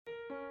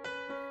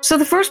So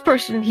the first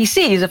person he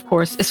sees, of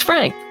course, is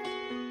Frank.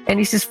 And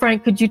he says,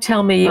 Frank, could you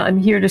tell me, I'm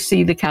here to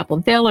see the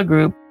Kaplan-Thaler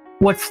group.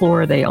 What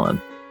floor are they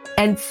on?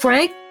 And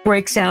Frank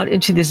breaks out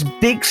into this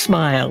big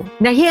smile.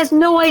 Now, he has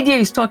no idea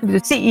he's talking to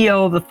the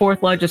CEO of the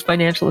fourth largest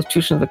financial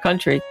institution of the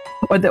country,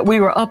 or that we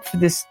were up for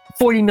this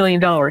 $40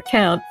 million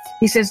account.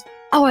 He says,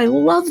 oh, I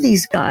love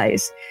these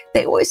guys.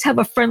 They always have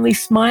a friendly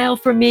smile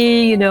for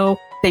me. You know,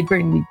 they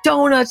bring me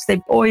donuts. They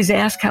always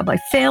ask how my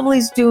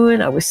family's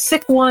doing. I was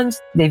sick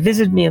once. They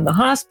visited me in the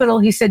hospital.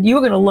 He said,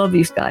 you're going to love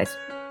these guys.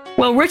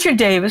 Well, Richard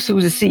Davis, who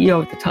was the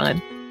CEO at the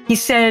time, he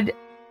said,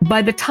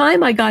 by the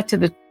time I got to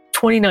the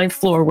 29th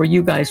floor where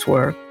you guys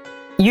were,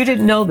 you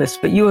didn't know this,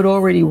 but you had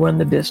already won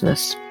the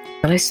business.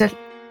 And I said,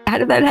 how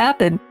did that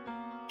happen?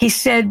 He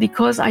said,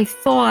 because I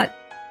thought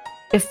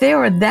if they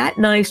are that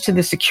nice to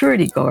the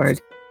security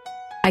guard,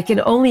 I can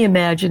only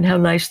imagine how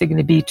nice they're going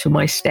to be to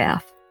my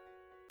staff.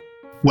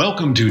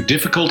 Welcome to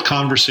Difficult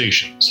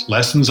Conversations,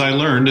 Lessons I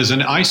Learned as an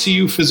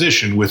ICU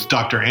Physician with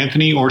Dr.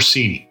 Anthony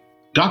Orsini.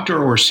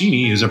 Dr.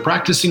 Orsini is a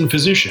practicing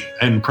physician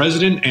and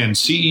president and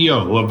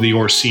CEO of the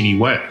Orsini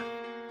Way.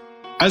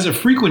 As a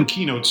frequent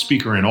keynote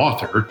speaker and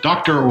author,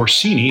 Dr.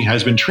 Orsini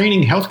has been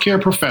training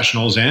healthcare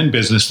professionals and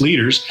business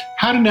leaders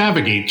how to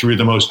navigate through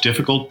the most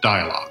difficult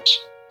dialogues.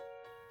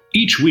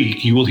 Each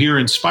week, you will hear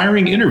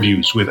inspiring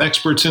interviews with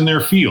experts in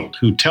their field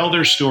who tell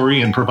their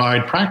story and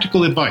provide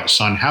practical advice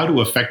on how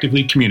to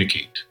effectively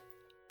communicate.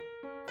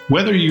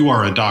 Whether you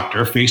are a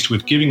doctor faced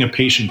with giving a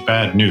patient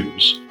bad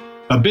news,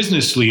 a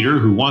business leader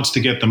who wants to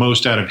get the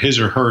most out of his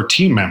or her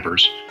team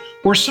members,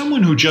 or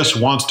someone who just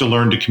wants to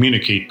learn to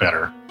communicate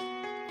better,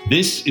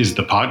 this is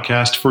the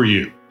podcast for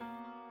you.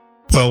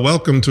 Well,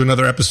 welcome to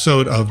another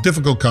episode of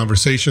Difficult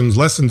Conversations,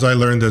 Lessons I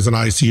Learned as an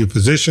ICU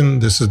Physician.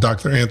 This is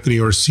Dr.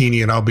 Anthony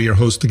Orsini, and I'll be your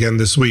host again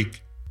this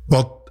week.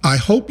 Well, I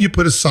hope you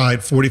put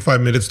aside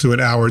 45 minutes to an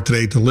hour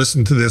today to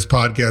listen to this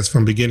podcast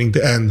from beginning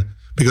to end,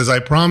 because I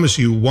promise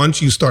you, once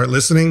you start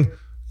listening,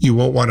 you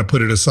won't want to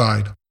put it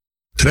aside.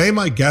 Today,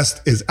 my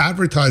guest is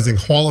Advertising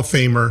Hall of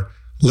Famer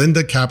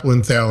Linda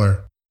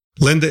Kaplan-Thaler.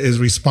 Linda is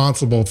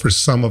responsible for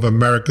some of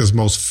America's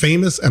most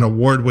famous and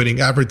award-winning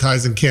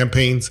advertising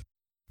campaigns,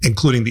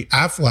 including the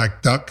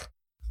Aflac Duck,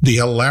 the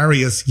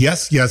hilarious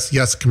Yes, Yes,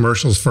 Yes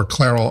commercials for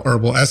Clairol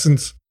Herbal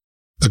Essence,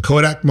 the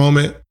Kodak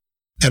Moment,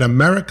 and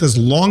America's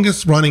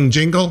longest-running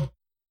jingle,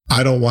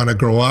 I Don't Want to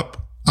Grow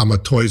Up, I'm a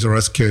Toys R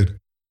Us Kid.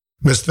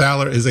 Ms.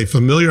 Thaler is a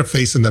familiar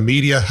face in the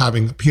media,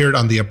 having appeared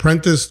on The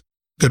Apprentice,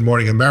 Good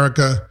Morning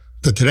America,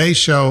 The Today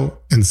Show,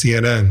 and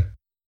CNN.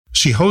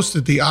 She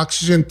hosted the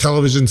Oxygen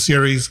television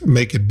series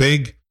Make It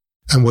Big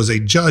and was a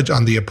judge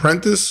on The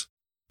Apprentice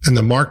and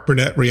the Mark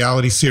Burnett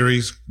reality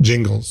series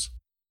Jingles.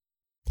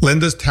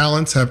 Linda's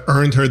talents have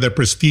earned her the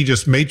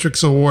prestigious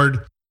Matrix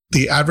Award,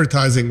 the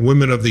Advertising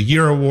Women of the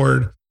Year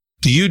Award,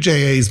 the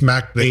UJA's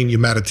Mac Bain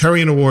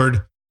Humanitarian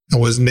Award,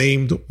 and was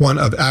named one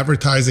of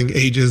Advertising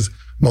Age's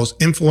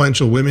most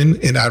influential women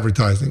in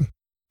advertising.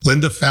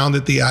 Linda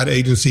founded the ad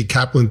agency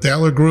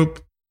Kaplan-Thaler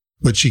Group,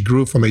 which she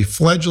grew from a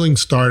fledgling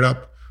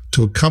startup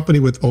to a company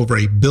with over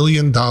 $1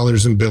 billion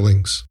in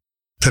billings.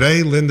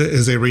 Today, Linda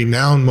is a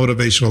renowned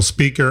motivational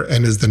speaker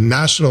and is the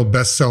national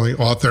best-selling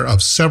author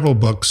of several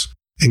books,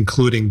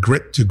 including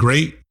Grit to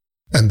Great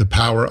and The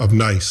Power of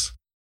Nice.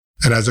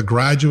 And as a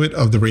graduate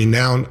of the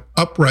renowned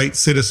Upright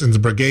Citizens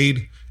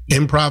Brigade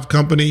Improv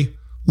Company,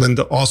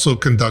 Linda also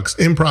conducts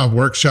improv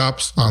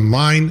workshops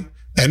online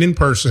and in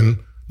person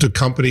to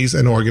companies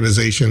and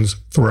organizations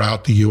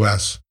throughout the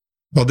U.S.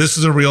 Well, this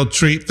is a real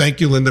treat.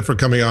 Thank you, Linda, for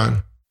coming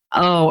on.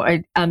 Oh,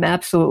 I'm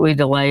absolutely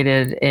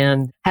delighted,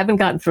 and haven't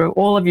gotten through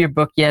all of your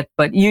book yet,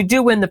 but you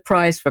do win the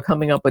prize for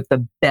coming up with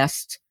the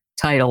best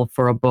title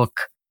for a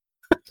book.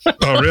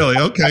 Oh, really?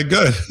 Okay,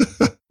 good.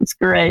 It's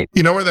great.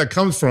 You know where that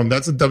comes from?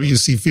 That's a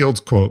W.C. Fields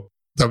quote.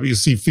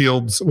 W.C.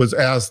 Fields was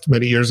asked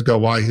many years ago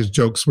why his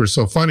jokes were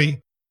so funny,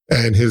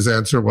 and his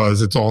answer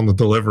was, it's all in the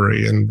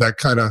delivery. And that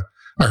kind of,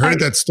 I heard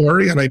that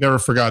story and I never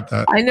forgot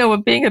that. I know,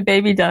 it being a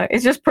baby duck,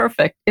 it's just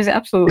perfect. It's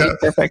absolutely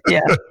perfect.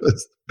 Yeah.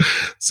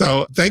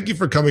 So thank you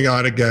for coming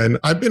on again.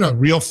 I've been a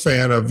real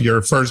fan of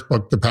your first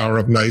book, The Power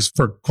of Nice,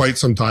 for quite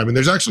some time. And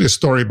there's actually a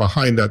story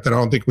behind that I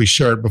don't think we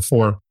shared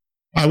before.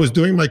 I was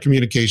doing my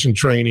communication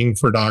training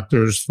for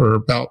doctors for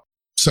about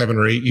 7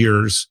 or 8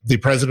 years. The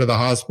president of the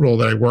hospital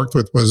that I worked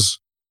with was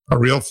a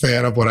real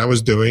fan of what I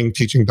was doing,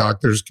 teaching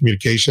doctors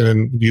communication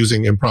and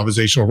using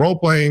improvisational role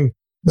playing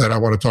that I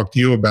want to talk to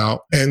you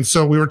about. And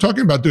so we were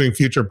talking about doing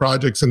future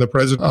projects, and the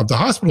president of the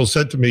hospital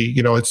said to me,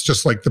 you know, it's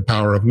just like The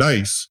Power of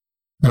Nice.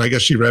 And I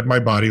guess she read my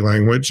body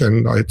language,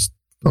 and I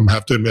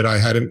have to admit I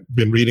hadn't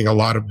been reading a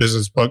lot of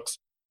business books,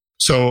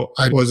 so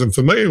I wasn't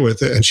familiar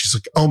with it. And she's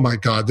like, oh my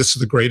God, this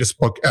is the greatest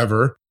book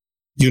ever.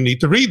 You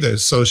need to read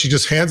this. So she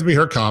just hands me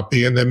her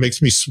copy and then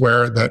makes me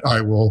swear that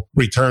I will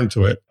return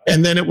to it.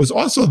 And then it was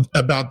also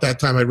about that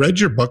time I read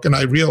your book, and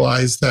I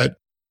realized that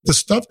the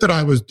stuff that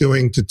I was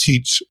doing to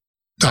teach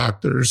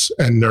doctors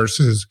and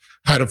nurses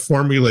how to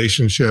form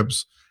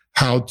relationships,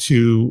 how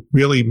to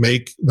really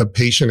make the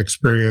patient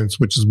experience,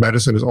 which is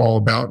medicine is all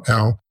about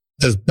now,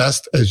 as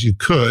best as you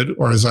could,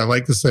 or as I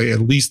like to say,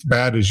 at least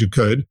bad as you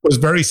could, was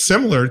very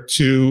similar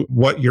to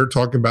what you're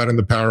talking about in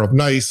The Power of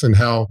Nice and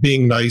how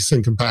being nice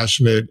and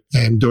compassionate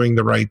and doing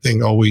the right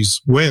thing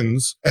always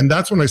wins. And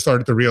that's when I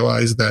started to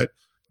realize that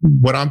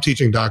what I'm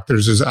teaching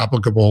doctors is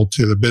applicable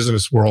to the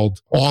business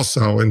world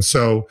also. And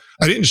so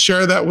I didn't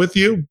share that with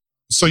you.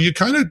 So you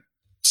kind of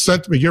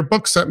your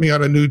book sent me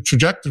on a new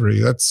trajectory.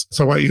 That's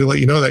so I let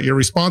you know that you're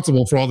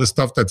responsible for all this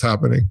stuff that's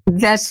happening.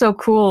 That's so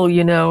cool.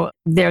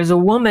 There's a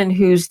woman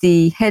who's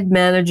the head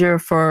manager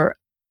for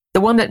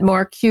the one that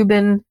Mark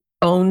Cuban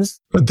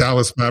owns. The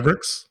Dallas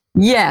Mavericks.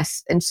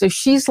 Yes. And so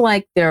she's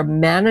like their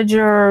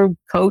manager,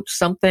 coach,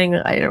 something.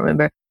 I don't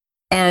remember.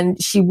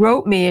 And she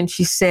wrote me and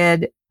she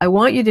said, I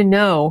want you to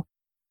know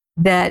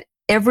that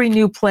every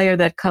new player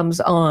that comes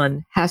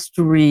on has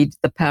to read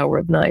The Power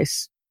of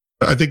Nice.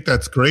 I think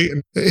that's great.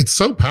 It's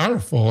so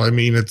powerful. I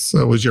mean, it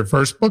was your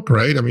first book,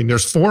 right? I mean,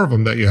 there's 4 of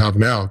them that you have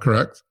now,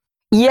 correct?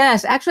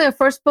 Yes. Actually, our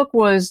first book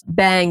was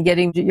Bang,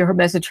 Getting Your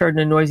Message Heard in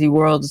a Noisy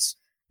World.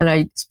 And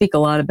I speak a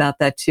lot about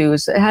that too.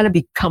 It's how to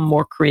become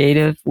more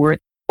creative. We're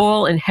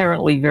all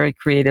inherently very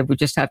creative. We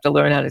just have to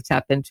learn how to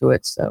tap into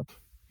it. So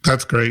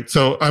that's great.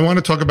 So I want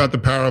to talk about The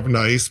Power of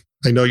Nice.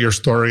 I know your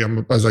story.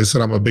 As I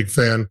said, I'm a big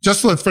fan.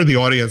 Just for the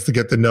audience to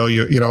get to know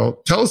you,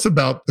 tell us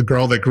about the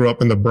girl that grew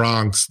up in the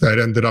Bronx that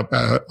ended up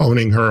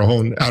owning her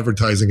own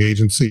advertising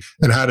agency.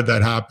 And how did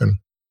that happen?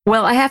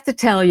 Well, I have to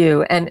tell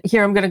you, and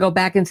here I'm going to go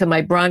back into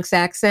my Bronx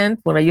accent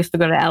when I used to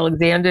go to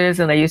Alexander's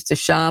and I used to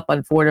shop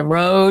on Fordham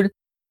Road.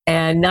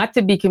 And not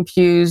to be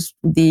confused,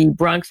 the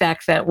Bronx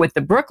accent with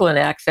the Brooklyn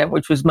accent,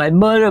 which was my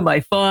mother, my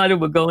father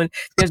were going,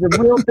 there's a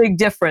real big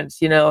difference,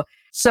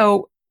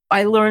 So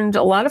I learned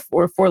a lot of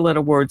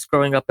 4-letter words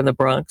growing up in the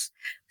Bronx,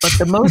 but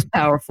the most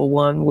powerful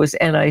one was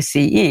NICE.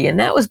 And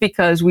that was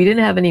because we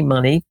didn't have any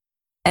money.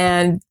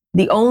 And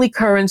the only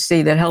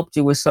currency that helped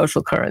you was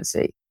social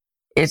currency.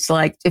 It's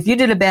like if you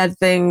did a bad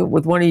thing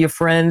with one of your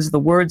friends, the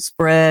word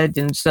spread.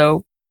 And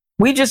so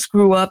we just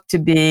grew up to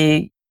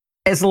be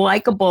as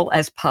likable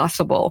as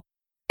possible.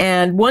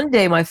 And one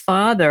day my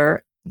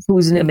father, who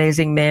was an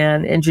amazing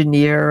man,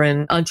 engineer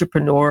and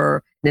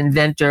entrepreneur, an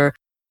inventor,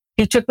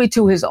 he took me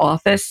to his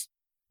office.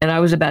 And I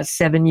was about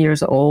 7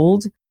 years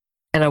old.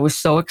 And I was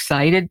so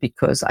excited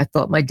because I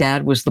thought my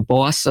dad was the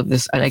boss of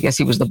this. And I guess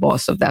he was the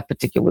boss of that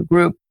particular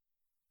group.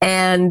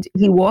 And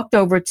he walked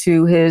over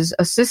to his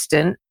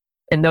assistant.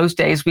 In those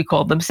days, we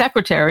called them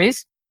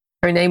secretaries.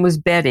 Her name was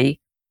Betty.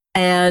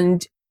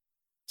 And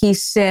he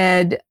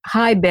said,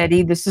 hi,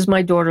 Betty, this is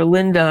my daughter,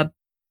 Linda.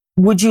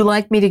 Would you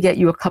like me to get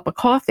you a cup of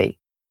coffee?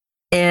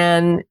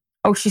 And,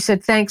 she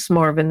said, thanks,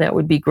 Marvin. That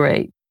would be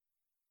great.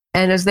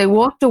 And as they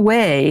walked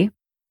away,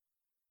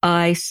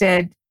 I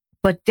said,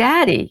 but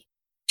Daddy,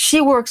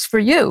 she works for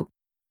you.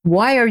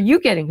 Why are you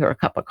getting her a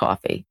cup of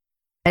coffee?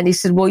 And he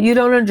said, well, you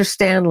don't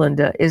understand,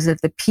 Linda, is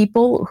that the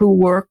people who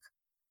work,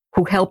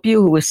 who help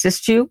you, who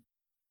assist you,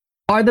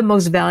 are the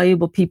most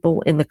valuable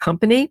people in the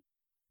company.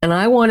 And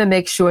I want to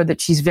make sure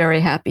that she's very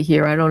happy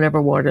here. I don't ever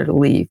want her to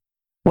leave.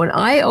 When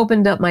I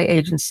opened up my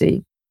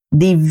agency,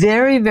 the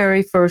very,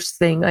 very first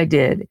thing I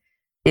did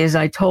is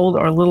I told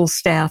our little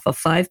staff of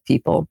 5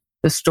 people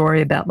the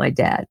story about my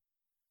dad.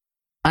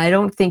 I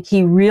don't think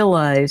he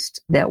realized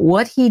that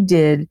what he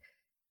did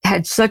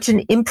had such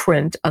an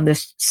imprint on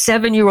this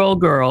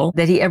 7-year-old girl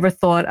that he ever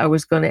thought I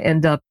was going to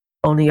end up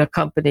owning a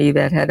company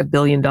that had $1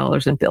 billion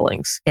in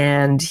billings.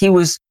 And he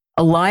was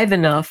alive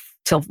enough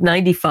till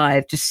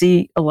 95 to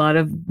see a lot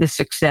of the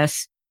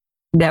success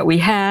that we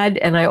had.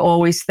 And I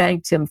always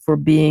thanked him for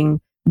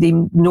being the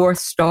North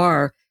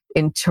Star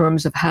in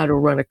terms of how to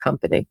run a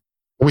company.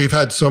 We've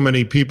had so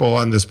many people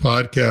on this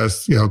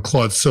podcast,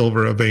 Claude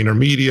Silver of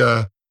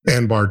VaynerMedia,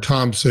 Anbar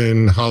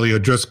Thompson, Holly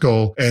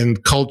O'Driscoll,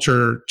 and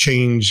culture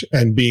change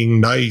and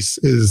being nice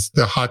is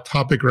the hot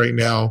topic right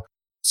now,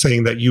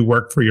 saying that you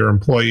work for your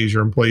employees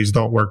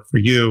don't work for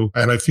you.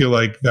 And I feel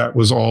like that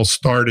was all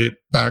started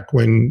back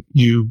when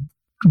you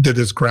did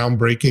this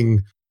groundbreaking,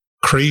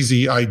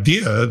 crazy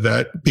idea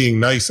that being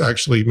nice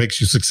actually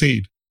makes you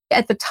succeed.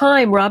 At the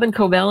time, Robin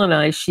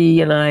Covell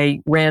she and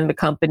I ran the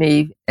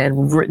company and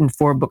we've written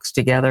 4 books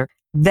together.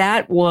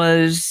 That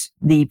was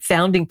the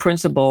founding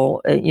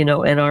principle, in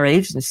our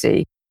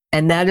agency.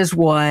 And that is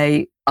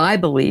why I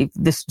believe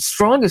the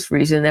strongest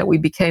reason that we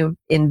became,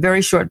 in a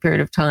very short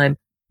period of time,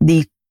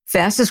 the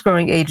fastest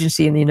growing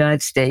agency in the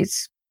United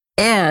States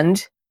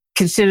and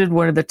considered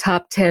one of the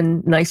top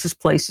 10 nicest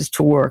places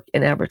to work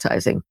in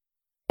advertising.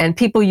 And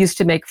people used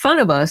to make fun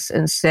of us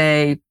and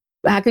say,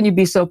 how can you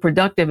be so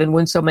productive and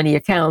win so many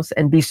accounts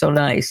and be so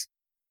nice?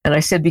 And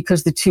I said,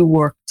 because the two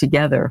work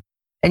together.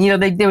 And,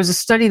 there was a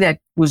study that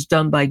was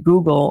done by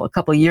Google a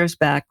couple of years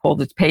back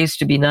called It Pays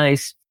to Be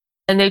Nice.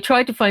 And they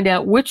tried to find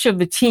out which of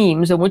the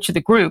teams and which of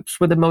the groups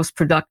were the most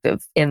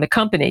productive in the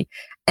company.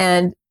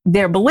 And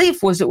their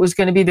belief was it was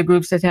going to be the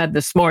groups that had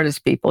the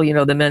smartest people,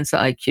 the Mensa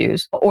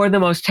IQs, or the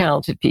most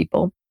talented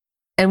people.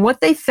 And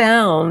what they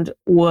found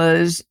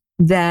was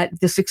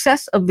that the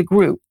success of the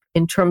group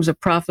in terms of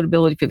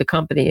profitability for the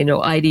company,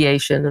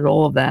 ideation and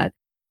all of that,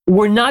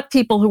 were not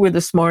people who were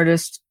the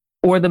smartest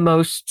or the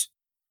most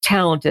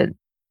talented.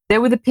 They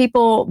were the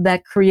people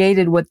that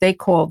created what they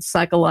called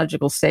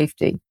psychological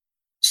safety.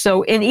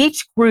 So in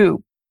each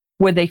group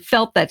where they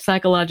felt that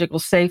psychological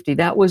safety,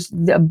 that was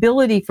the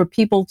ability for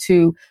people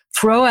to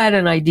throw out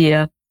an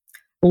idea,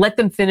 let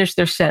them finish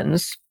their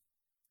sentence.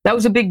 That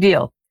was a big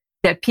deal,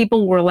 that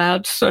people were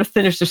allowed to sort of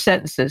finish their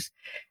sentences,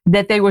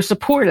 that they were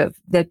supportive,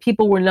 that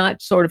people were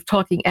not sort of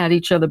talking at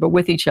each other, but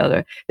with each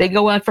other. They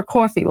go out for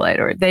coffee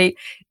later.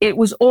 It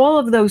was all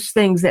of those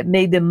things that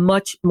made them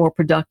much more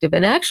productive.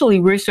 And actually,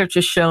 research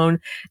has shown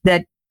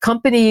that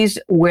companies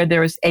where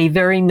there's a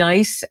very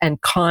nice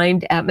and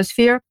kind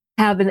atmosphere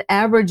have an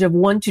average of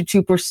 1%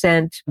 to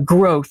 2%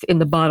 growth in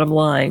the bottom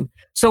line.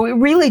 So it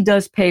really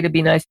does pay to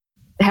be nice.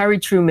 Harry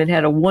Truman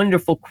had a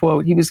wonderful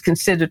quote. He was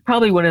considered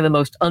probably one of the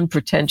most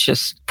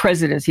unpretentious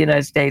presidents of the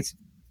United States.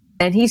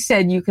 And he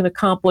said, you can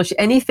accomplish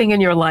anything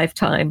in your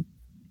lifetime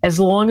as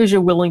long as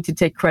you're willing to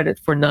take credit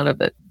for none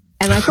of it.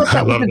 And I thought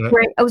that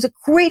was a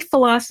great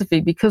philosophy,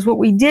 because what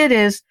we did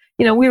is,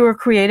 we were a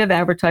creative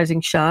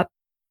advertising shop.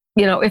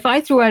 If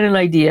I threw out an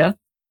idea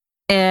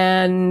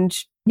and,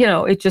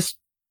 it just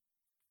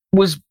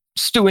was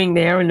stewing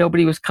there and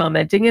nobody was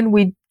commenting, and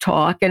we'd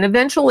talk, and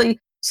eventually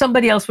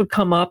somebody else would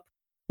come up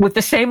with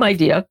the same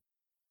idea.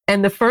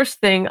 And the first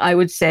thing I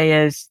would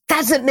say is,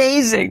 that's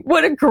amazing.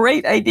 What a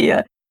great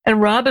idea. And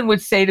Robin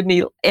would say to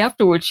me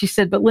afterwards, she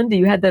said, but Linda,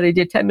 you had that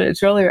idea 10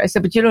 minutes earlier. I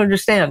said, but you don't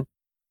understand.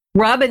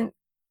 Robin,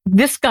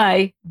 this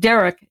guy,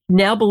 Derek,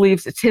 now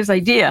believes it's his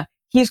idea.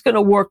 He's going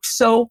to work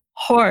so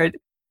hard.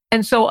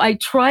 And so I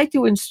try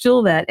to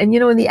instill that. And,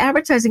 in the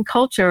advertising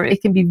culture,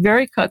 it can be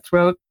very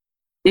cutthroat.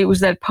 It was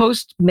that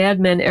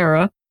post-Mad Men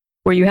era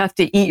where you have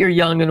to eat your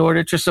young in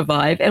order to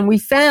survive. And we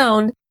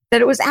found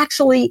that it was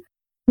actually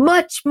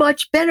much,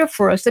 much better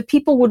for us, that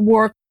people would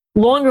work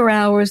longer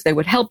hours, they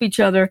would help each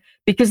other,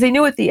 because they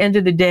knew at the end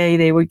of the day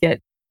they would get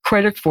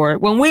credit for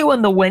it. When we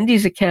won the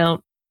Wendy's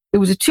account, it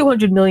was a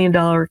 $200 million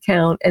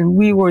account, and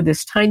we were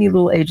this tiny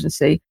little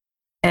agency,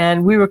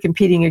 and we were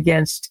competing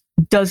against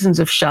dozens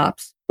of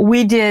shops.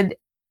 We did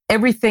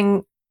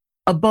everything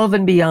above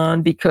and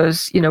beyond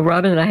because,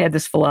 Robin and I had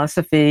this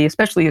philosophy,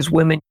 especially as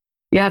women,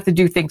 you have to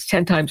do things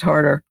 10 times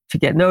harder to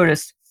get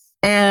noticed.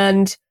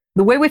 And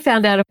the way we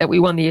found out that we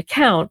won the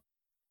account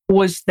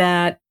was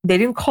that they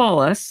didn't call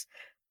us,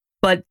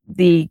 but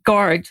the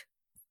guard,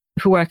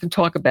 who I can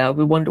talk about,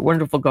 the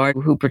wonderful guard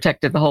who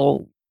protected the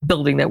whole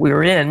building that we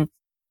were in,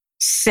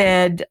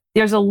 said,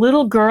 there's a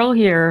little girl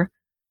here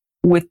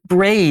with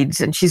braids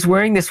and she's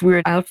wearing this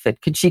weird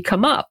outfit. Could she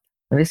come up?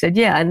 And I said,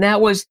 yeah. And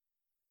that was,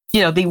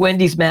 the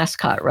Wendy's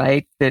mascot,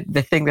 right? The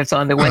thing that's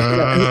on the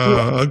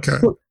Wendy's.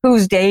 Okay.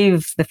 Who's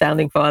Dave, the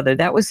founding father?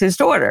 That was his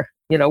daughter,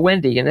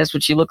 Wendy. And that's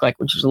what she looked like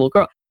when she was a little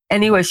girl.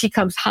 Anyway, she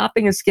comes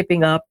hopping and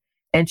skipping up,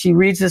 and she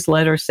reads this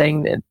letter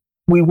saying that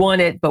we won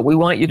it, but we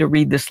want you to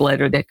read this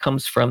letter that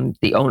comes from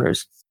the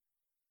owners.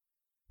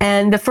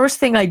 And the first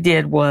thing I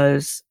did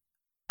was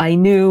I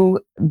knew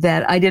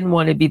that I didn't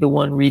want to be the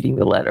one reading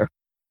the letter.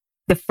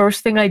 The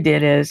first thing I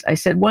did is I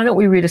said, why don't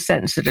we read a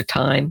sentence at a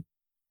time?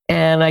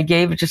 And I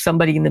gave it to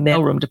somebody in the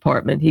mailroom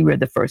department. He read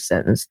the first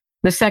sentence.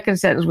 The second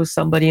sentence was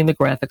somebody in the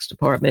graphics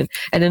department,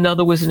 and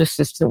another was an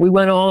assistant. We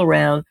went all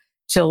around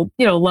till,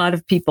 a lot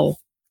of people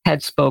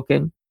had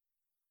spoken.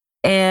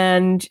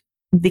 And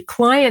the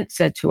client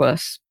said to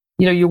us,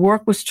 your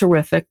work was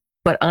terrific,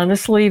 but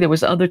honestly, there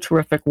was other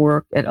terrific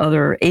work at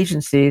other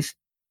agencies.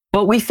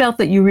 But we felt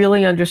that you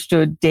really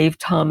understood Dave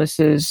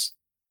Thomas's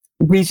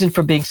reason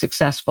for being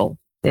successful.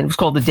 And it was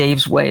called the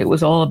Dave's Way. It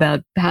was all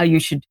about how you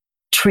should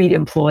treat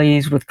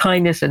employees with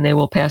kindness, and they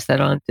will pass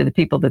that on to the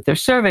people that they're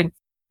serving.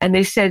 And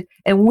they said,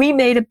 and we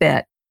made a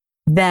bet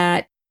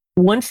that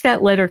once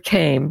that letter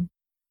came,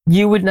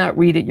 you would not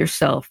read it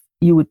yourself.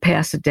 You would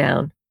pass it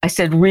down. I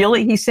said,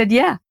 really? He said,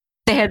 yeah.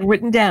 They had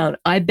written down,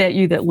 I bet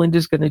you that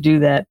Linda's going to do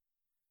that.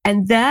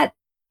 And that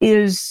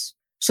is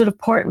sort of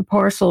part and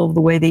parcel of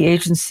the way the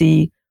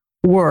agency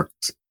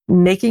worked,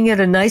 making it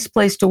a nice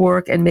place to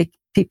work and make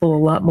people a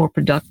lot more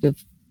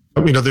productive.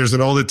 There's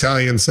an old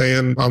Italian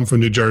saying, I'm from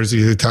New Jersey,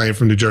 Italian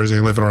from New Jersey, I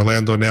live in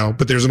Orlando now,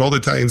 but there's an old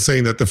Italian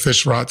saying that the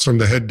fish rots from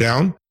the head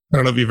down. I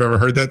don't know if you've ever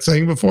heard that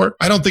saying before.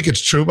 I don't think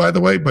it's true, by the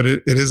way, but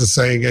it is a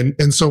saying.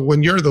 And so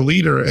when you're the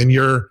leader and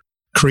you're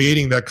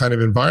creating that kind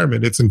of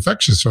environment, it's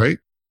infectious, right?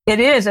 It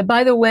is. And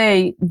by the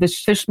way, the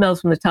fish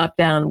smells from the top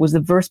down was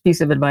the first piece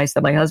of advice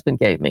that my husband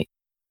gave me.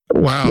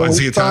 Wow. Is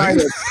he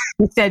Italian?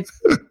 He said,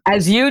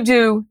 as you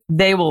do,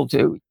 they will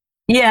do.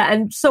 Yeah.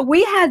 And so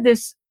we had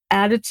this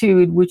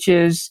attitude, which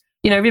is,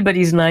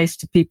 everybody's nice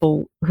to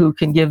people who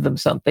can give them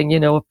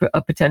something,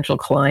 a potential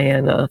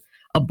client,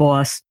 a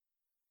boss.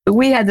 But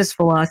we had this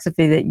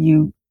philosophy that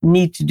you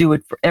need to do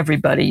it for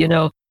everybody.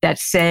 That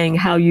saying,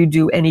 how you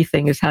do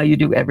anything is how you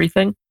do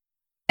everything.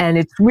 And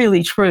it's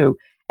really true.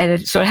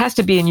 And so it has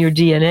to be in your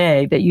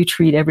DNA that you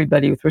treat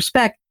everybody with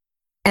respect.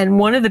 And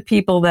one of the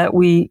people that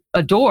we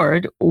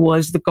adored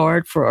was the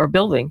guard for our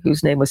building,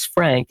 whose name was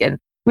Frank. And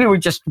we were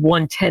just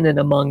one tenant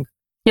among,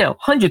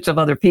 hundreds of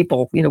other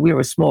people. We were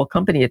a small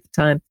company at the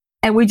time.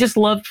 And we just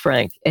loved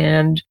Frank.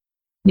 And,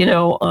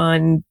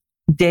 on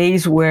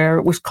days where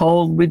it was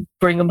cold, we'd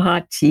bring him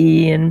hot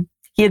tea, and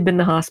he had been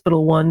to the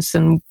hospital once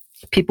and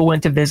people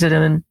went to visit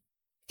him, and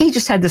he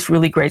just had this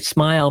really great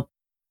smile.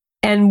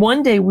 And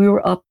one day we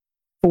were up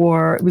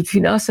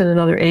between us and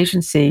another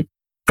agency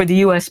for the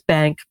U.S.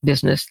 bank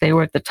business. They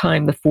were at the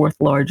time the fourth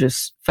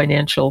largest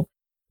financial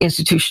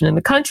institution in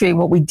the country. And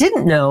what we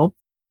didn't know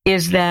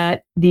is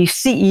that the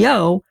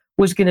CEO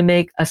was going to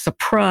make a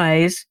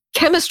surprise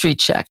chemistry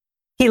check.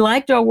 He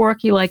liked our work.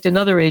 He liked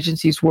another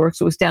agency's work.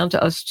 So it was down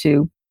to us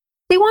two.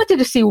 He wanted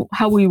to see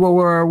how we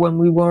were when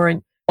we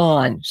weren't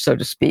on, so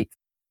to speak.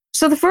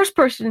 So the first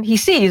person he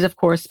sees, of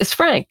course, is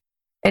Frank.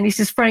 And he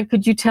says, Frank,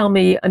 could you tell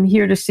me, I'm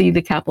here to see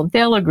the Kaplan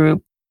Thaler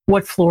Group.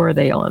 What floor are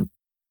they on?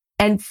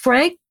 And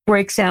Frank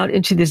breaks out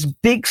into this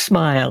big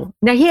smile.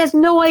 Now, he has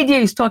no idea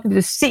he's talking to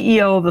the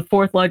CEO of the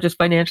fourth largest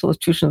financial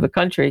institution of the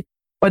country,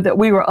 or that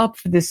we were up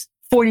for this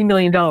 $40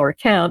 million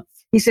account.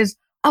 He says,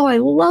 oh, I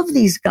love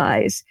these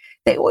guys.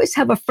 They always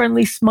have a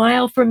friendly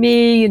smile for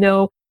me.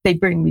 They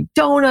bring me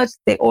donuts.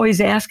 They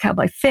always ask how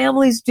my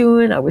family's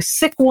doing. I was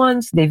sick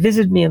once. They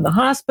visited me in the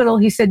hospital.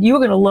 He said, you're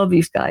going to love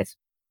these guys.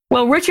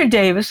 Well, Richard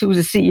Davis, who was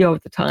the CEO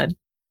at the time,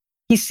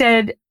 he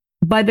said,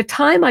 by the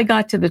time I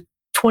got to the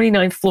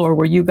 29th floor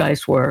where you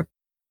guys were,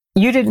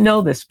 you didn't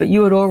know this, but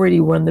you had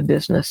already run the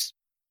business.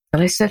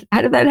 And I said,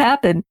 how did that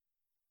happen?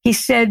 He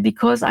said,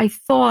 because I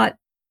thought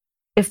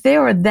if they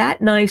are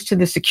that nice to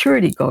the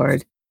security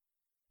guard,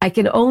 I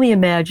can only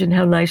imagine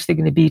how nice they're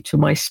going to be to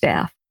my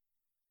staff.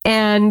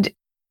 And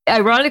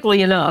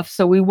ironically enough,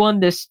 so we won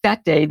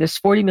that day, this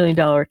 $40 million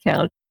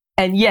account.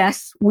 And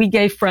yes, we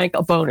gave Frank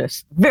a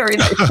bonus. Very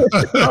nice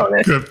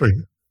bonus. Good for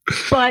you.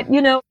 But,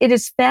 it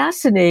is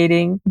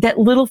fascinating that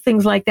little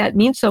things like that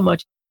mean so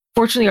much.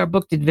 Fortunately, our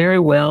book did very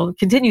well,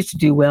 continues to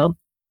do well.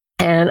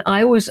 And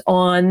I was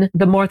on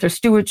the Martha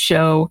Stewart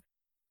show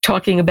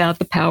talking about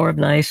the power of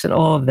nice and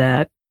all of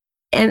that.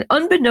 And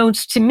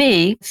unbeknownst to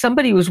me,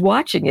 somebody was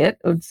watching it.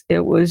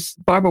 It was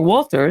Barbara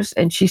Walters.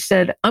 And she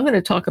said, I'm going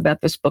to talk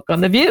about this book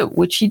on The View,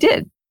 which she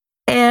did.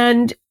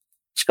 And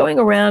she's going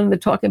around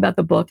and talking about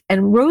the book.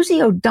 And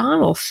Rosie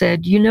O'Donnell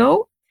said,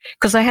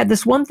 because I had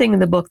this one thing in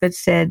the book that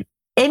said,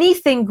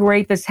 anything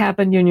great that's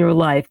happened in your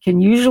life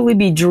can usually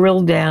be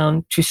drilled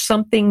down to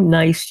something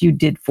nice you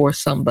did for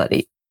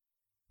somebody.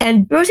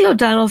 And Rosie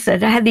O'Donnell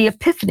said, I had the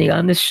epiphany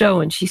on this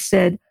show. And she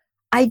said,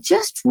 I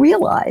just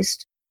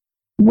realized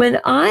when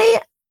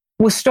I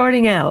was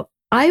starting out,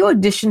 I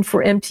auditioned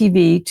for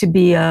MTV to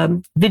be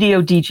a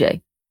video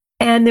DJ.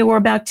 And there were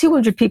about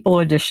 200 people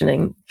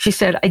auditioning. She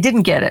said, I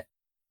didn't get it,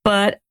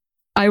 but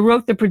I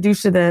wrote the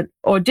producer that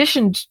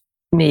auditioned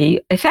me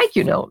a thank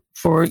you note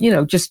for,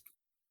 just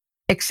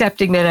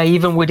accepting that I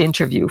even would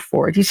interview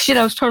for it. He said,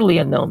 I was totally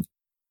unknown.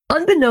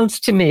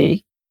 Unbeknownst to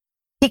me,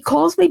 he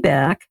calls me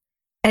back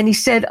and he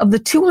said, of the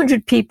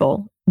 200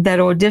 people that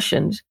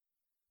auditioned,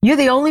 you're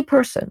the only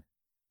person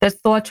that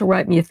thought to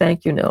write me a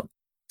thank you note.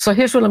 So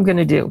here's what I'm going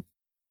to do.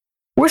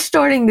 We're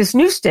starting this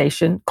new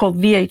station called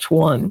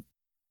VH1.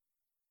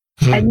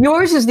 And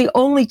yours is the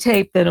only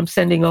tape that I'm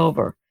sending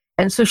over.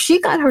 And so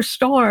she got her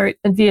start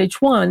in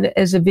VH1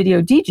 as a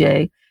video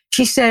DJ.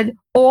 She said,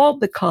 all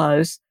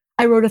because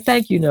I wrote a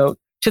thank you note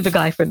to the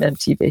guy from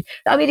MTV.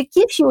 I mean, it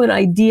gives you an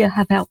idea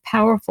of how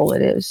powerful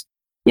it is.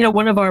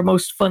 One of our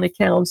most fun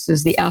accounts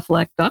is the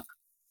Aflac Duck.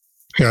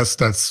 Yes,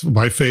 that's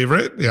my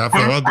favorite. Yeah, I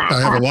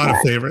have a lot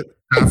of favorite.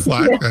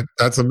 Aflac, yeah.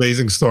 That's an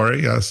amazing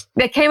story, yes.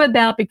 That came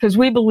about because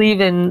we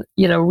believe in,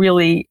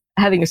 really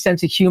having a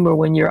sense of humor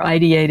when you're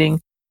ideating,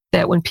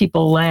 that when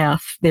people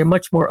laugh, they're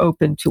much more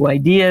open to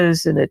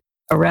ideas and it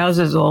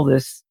arouses all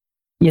this,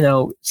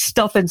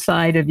 stuff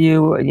inside of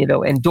you,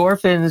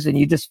 endorphins, and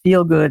you just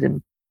feel good.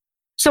 And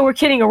so we're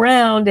kidding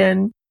around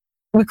and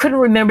we couldn't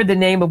remember the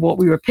name of what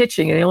we were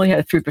pitching and they only had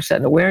a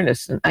 3%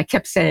 awareness. And I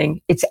kept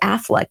saying, it's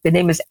Aflac. The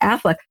name is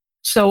Aflac.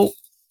 So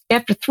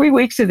after 3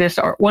 weeks of this,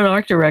 one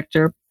art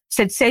director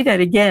said, say that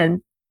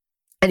again.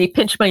 And he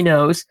pinched my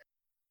nose.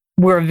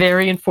 We're a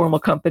very informal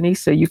company,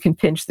 so you can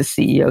pinch the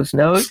CEO's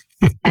nose.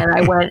 And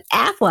I went,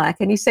 Aflac.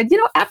 And he said,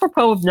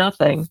 apropos of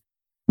nothing,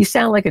 you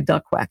sound like a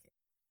duck quack.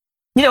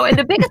 And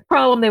the biggest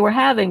problem they were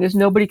having is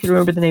nobody could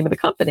remember the name of the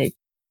company.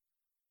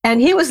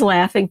 And he was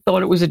laughing,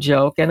 thought it was a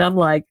joke. And I'm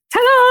like,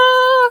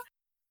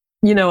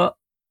 ta-da!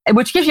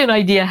 Which gives you an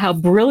idea how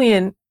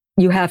brilliant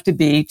you have to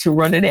be to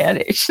run an ad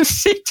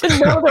agency to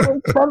know that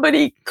when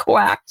somebody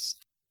quacks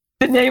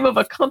the name of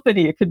a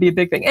company, it could be a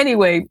big thing.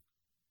 Anyway,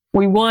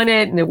 we won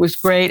it and it was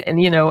great. And,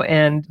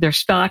 and their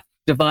stock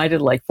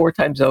divided like 4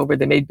 times over.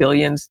 They made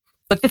billions.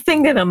 But the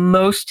thing that I'm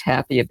most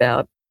happy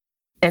about,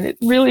 and it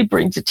really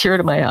brings a tear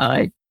to my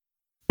eye,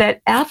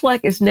 that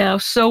Aflac is now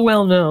so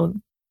well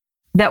known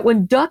that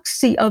when ducks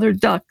see other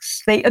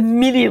ducks, they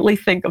immediately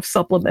think of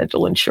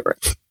supplemental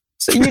insurance.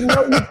 So you've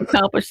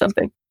accomplished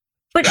something.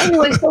 But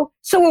anyway,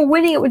 so we're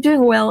winning it, we're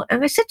doing well.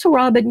 And I said to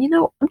Robin,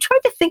 I'm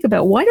trying to think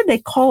about why did they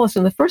call us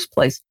in the first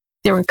place?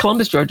 They were in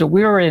Columbus, Georgia.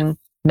 We were in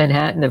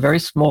Manhattan, a very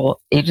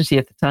small agency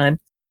at the time.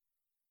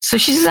 So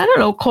she says, I don't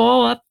know,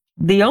 call up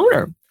the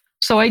owner.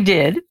 So I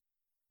did.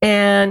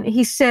 And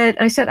I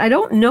said, I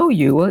don't know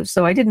you.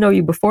 So I didn't know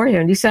you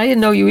beforehand. He said, I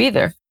didn't know you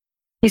either.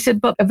 He said,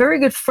 but a very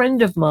good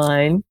friend of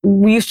mine,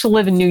 we used to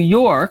live in New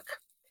York.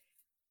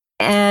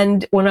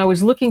 And when I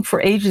was looking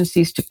for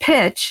agencies to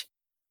pitch,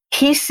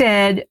 he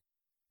said,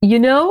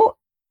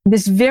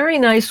 this very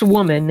nice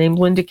woman named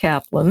Linda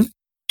Kaplan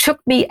took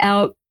me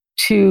out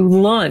to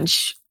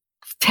lunch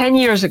 10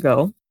 years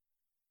ago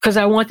because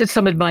I wanted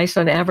some advice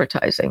on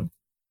advertising.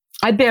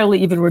 I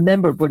barely even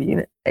remembered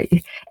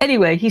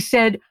anyway, he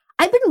said,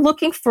 I've been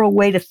looking for a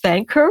way to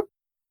thank her.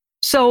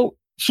 So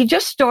she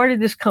just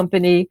started this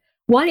company.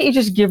 Why don't you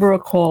just give her a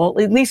call,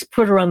 at least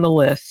put her on the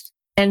list?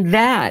 And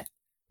that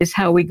is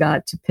how we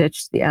got to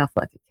pitch the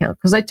Aflac account,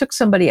 because I took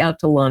somebody out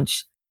to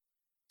lunch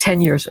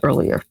 10 years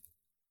earlier.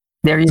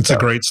 There you go. It's a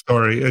great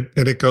story.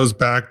 And it goes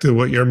back to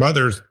what your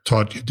mother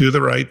taught you. Do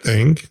the right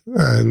thing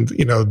and,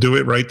 do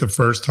it right the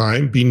first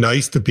time. Be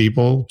nice to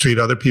people. Treat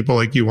other people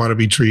like you want to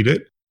be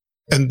treated.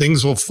 And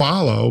things will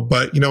follow.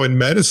 But, in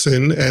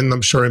medicine, and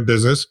I'm sure in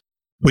business,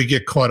 we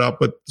get caught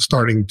up with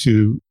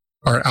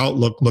our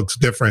outlook looks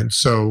different.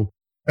 So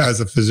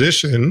as a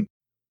physician,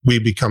 we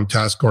become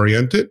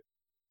task-oriented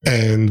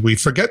and we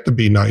forget to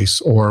be nice,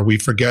 or we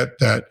forget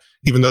that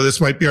even though this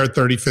might be our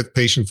 35th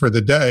patient for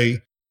the day,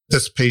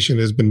 this patient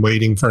has been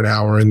waiting for an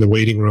hour in the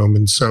waiting room.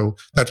 And so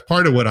that's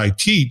part of what I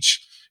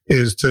teach,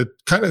 is to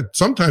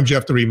sometimes you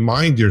have to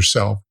remind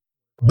yourself,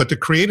 but to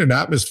create an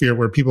atmosphere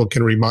where people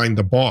can remind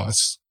the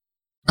boss,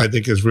 I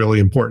think is really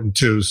important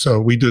too. So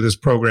we do this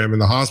program in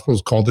the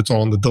hospitals called It's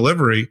All in the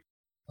Delivery,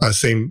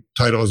 same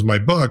title as my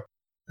book.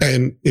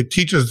 And it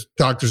teaches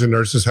doctors and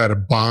nurses how to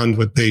bond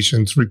with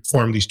patients,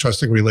 form these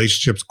trusting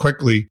relationships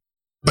quickly.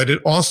 But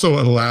it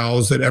also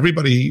allows that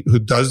everybody who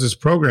does this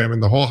program in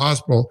the whole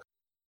hospital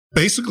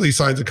basically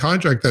signs a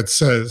contract that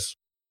says,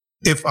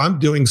 if I'm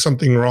doing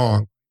something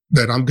wrong,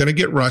 that I'm going to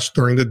get rushed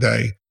during the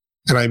day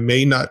and I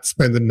may not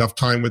spend enough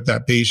time with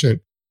that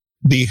patient,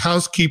 the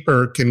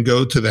housekeeper can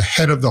go to the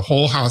head of the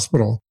whole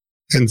hospital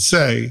and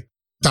say,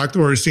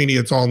 Dr. Orsini,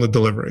 it's all in the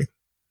delivery.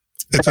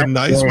 It's a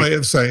nice way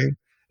of saying,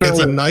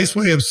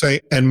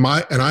 and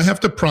I have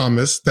to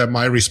promise that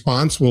my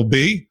response will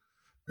be,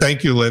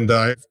 thank you,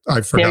 Linda.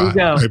 I forgot.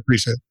 I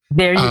appreciate it.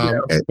 There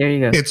you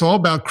go. It's all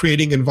about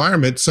creating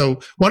environment.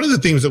 So one of the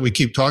things that we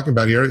keep talking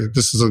about here,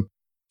 this is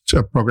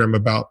a program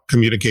about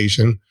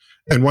communication.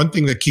 And one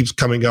thing that keeps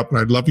coming up, and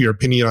I'd love your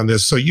opinion on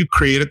this. So you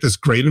created this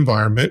great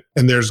environment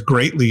and there's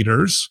great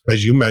leaders.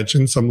 As you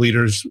mentioned, some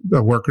leaders,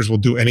 workers will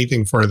do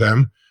anything for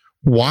them.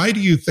 Why do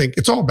you think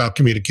it's all about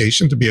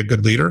communication to be a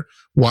good leader?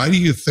 Why do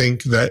you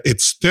think that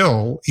it's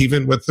still,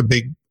 even with the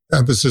big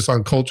emphasis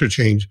on culture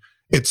change,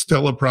 it's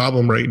still a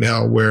problem right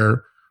now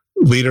where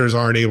leaders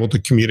aren't able to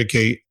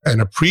communicate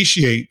and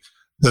appreciate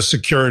the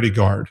security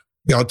guard?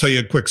 I'll tell you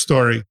a quick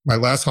story. My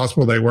last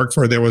hospital that I worked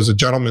for, there was a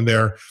gentleman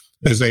there.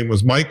 His name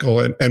was Michael,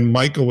 and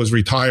Michael was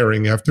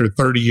retiring after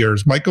 30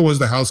 years. Michael was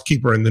the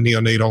housekeeper in the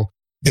neonatal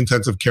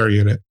intensive care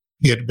unit.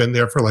 He had been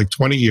there for like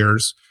 20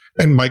 years,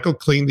 and Michael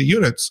cleaned the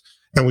units.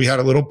 And we had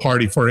a little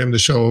party for him to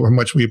show how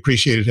much we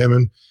appreciated him.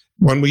 And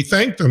when we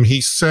thanked him,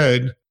 he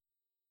said,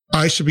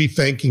 I should be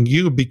thanking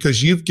you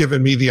because you've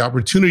given me the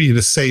opportunity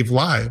to save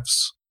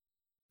lives.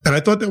 And I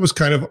thought that was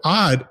kind of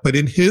odd, but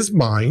in his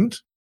mind,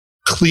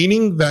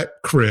 cleaning that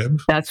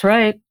crib. That's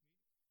right.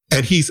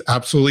 And he's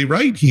absolutely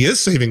right. He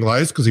is saving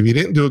lives because if he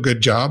didn't do a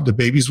good job, the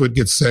babies would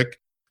get sick.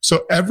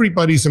 So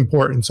everybody's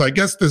important. So I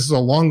guess this is a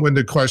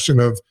long-winded question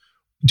of,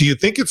 do you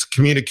think it's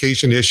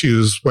communication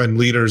issues when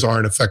leaders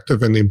aren't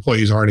effective and the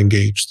employees aren't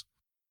engaged?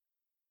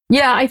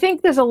 Yeah, I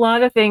think there's a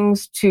lot of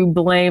things to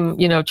blame,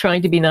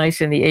 trying to be nice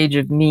in the age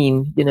of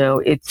mean.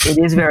 It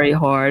is very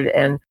hard.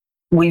 And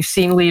we've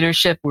seen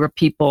leadership where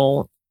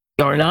people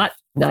are not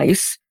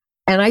nice.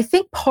 And I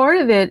think part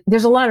of it,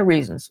 there's a lot of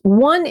reasons.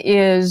 One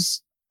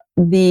is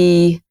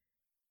the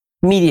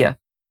media.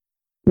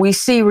 We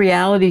see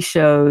reality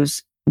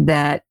shows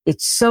that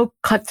it's so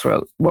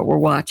cutthroat what we're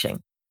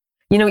watching.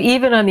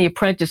 Even on The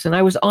Apprentice, and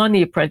I was on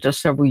The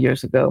Apprentice several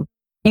years ago,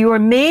 you are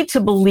made to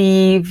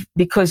believe,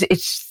 because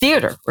it's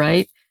theater,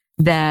 right?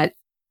 That,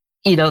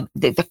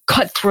 the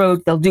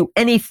cutthroat, they'll do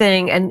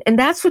anything. And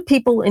that's what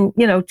people,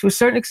 to a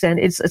certain extent,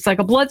 it's like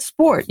a blood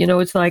sport.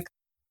 It's like,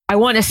 I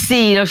want to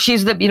see,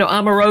 she's the,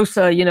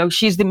 Omarosa,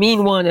 she's the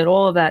mean one and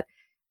all of that.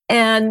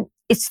 And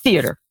it's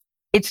theater.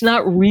 It's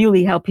not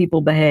really how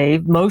people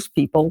behave, most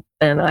people.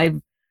 And I've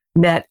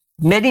met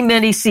many,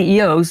 many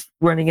CEOs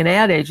running an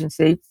ad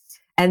agency.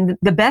 And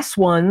the best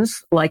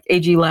ones, like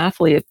A.G.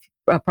 Lafley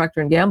at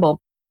Procter & Gamble,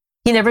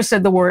 he never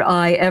said the word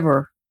I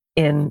ever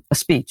in a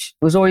speech.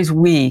 It was always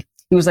we.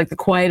 He was like the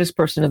quietest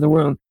person in the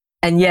room,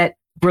 and yet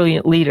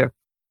brilliant leader.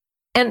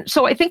 And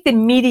so I think the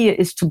media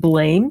is to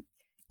blame.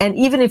 And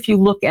even if you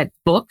look at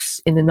books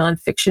in the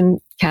nonfiction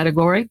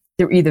category,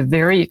 they're either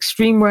very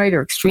extreme right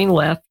or extreme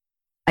left.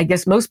 I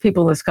guess most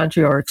people in this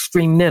country are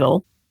extreme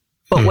middle.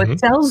 But what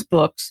sells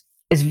books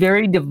is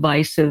very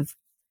divisive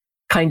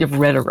kind of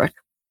rhetoric.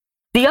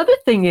 The other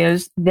thing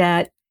is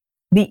that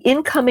the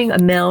incoming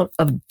amount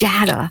of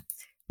data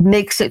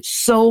makes it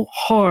so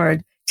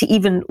hard to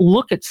even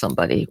look at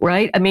somebody,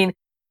 right? I mean,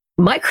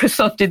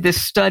 Microsoft did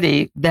this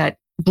study that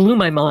blew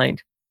my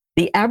mind.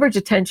 The average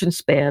attention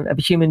span of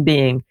a human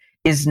being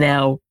is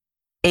now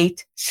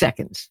 8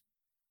 seconds.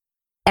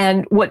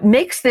 And what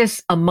makes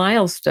this a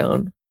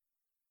milestone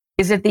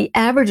is that the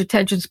average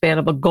attention span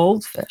of a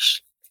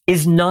goldfish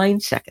is 9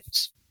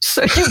 seconds.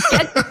 So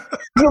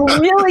you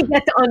really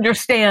get to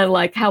understand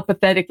like how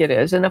pathetic it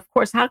is. And of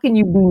course, how can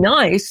you be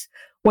nice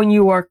when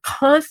you are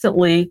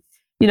constantly,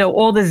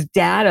 all this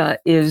data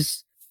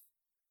is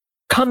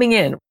coming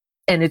in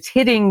and it's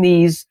hitting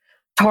these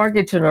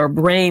targets in our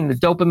brain, the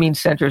dopamine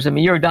centers. I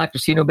mean, you're a doctor,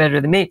 so you know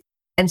better than me.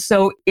 And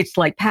so it's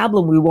like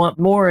pablum, we want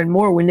more and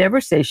more. We're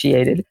never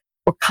satiated.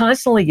 We're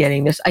constantly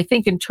getting this. I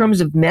think in terms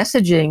of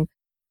messaging,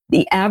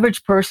 the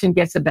average person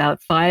gets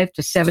about 5,000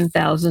 to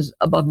 7,000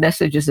 of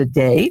messages a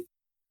day.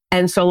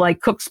 And so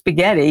like cook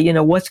spaghetti,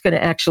 what's going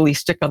to actually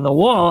stick on the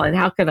wall? And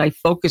how can I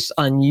focus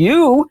on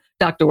you,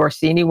 Dr.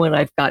 Orsini, when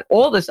I've got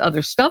all this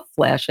other stuff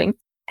flashing?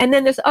 And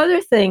then this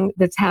other thing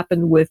that's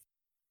happened with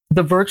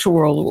the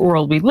virtual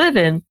world we live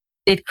in,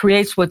 it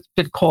creates what's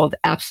been called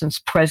absence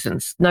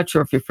presence. Not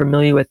sure if you're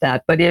familiar with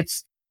that, but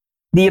it's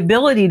the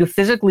ability to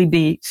physically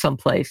be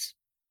someplace.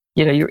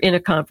 You're in a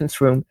conference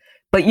room,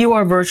 but you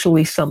are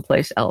virtually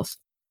someplace else.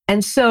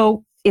 And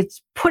so it's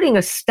putting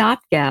a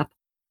stopgap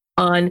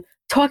on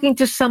talking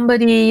to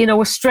somebody,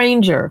 a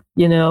stranger,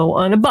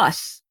 on a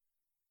bus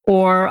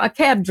or a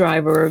cab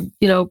driver,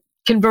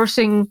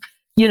 conversing,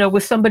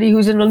 with somebody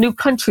who's in a new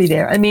country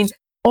there. I mean,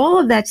 all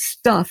of that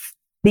stuff,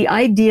 the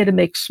idea to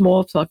make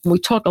small talk, and we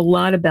talk a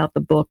lot about the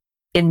book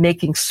in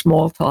making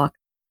small talk,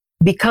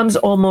 becomes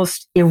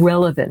almost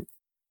irrelevant.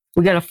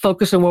 We got to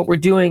focus on what we're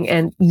doing.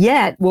 And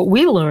yet what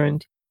we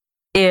learned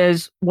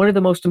is one of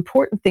the most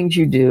important things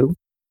you do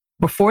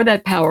before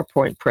that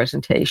PowerPoint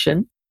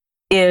presentation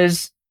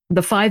is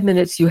the 5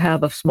 minutes you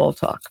have of small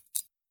talk.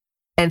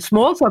 And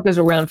small talk is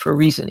around for a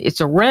reason.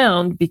 It's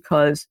around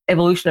because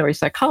evolutionary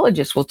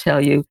psychologists will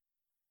tell you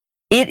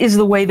it is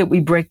the way that we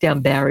break down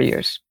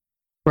barriers,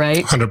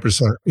 right?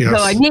 100%. Yes.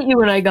 So I meet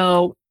you and I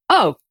go,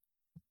 oh,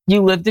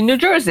 you lived in New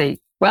Jersey.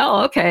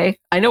 Well, okay,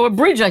 I know a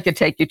bridge I could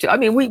take you to. I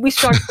mean, we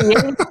start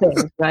creating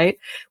things, right?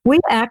 We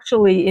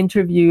actually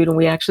interviewed and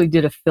we actually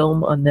did a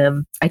film on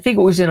them. I think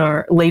it was in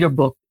our later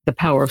book, The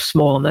Power of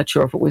Small. I'm not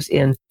sure if it was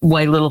in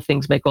Why Little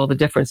Things Make All the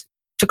Difference.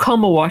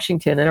 Tacoma,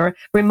 Washington. And I'm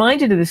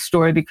reminded of this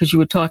story because you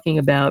were talking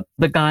about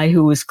the guy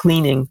who was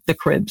cleaning the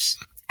cribs,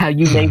 how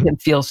you made him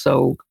feel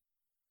so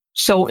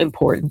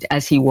important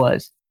as he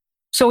was.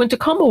 So in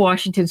Tacoma,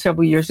 Washington,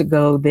 several years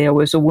ago, there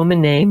was a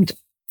woman named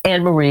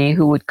Anne Marie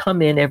who would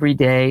come in every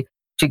day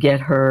to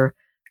get her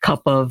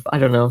cup of,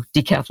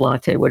 decaf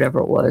latte, whatever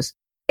it was.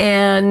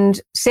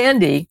 And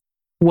Sandy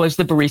was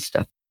the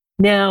barista.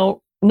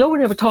 Now, no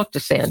one ever talked to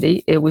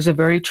Sandy. It was a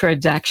very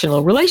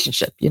transactional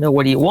relationship.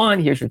 What do you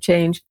want? Here's your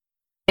change.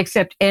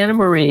 Except Anna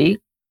Marie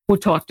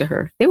would talk to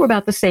her. They were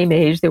about the same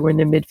age. They were in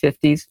their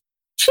mid-50s.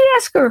 She'd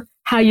ask her,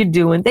 how you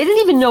doing? They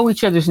didn't even know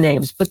each other's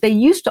names, but they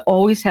used to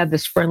always have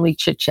this friendly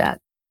chit-chat.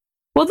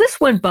 Well, this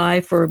went by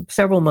for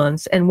several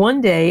months. And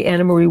one day,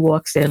 Anna Marie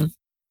walks in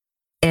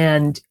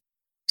and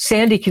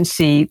Sandy can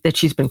see that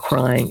she's been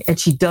crying and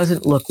she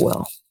doesn't look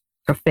well.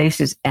 Her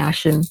face is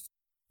ashen.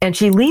 And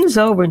she leans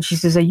over and she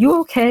says, are you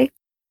okay?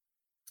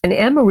 And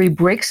Anna Marie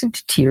breaks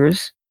into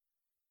tears.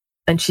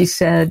 And she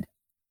said,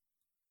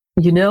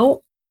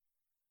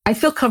 I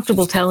feel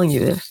comfortable telling you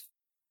this,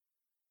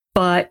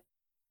 but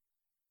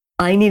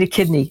I need a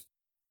kidney.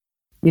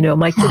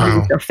 My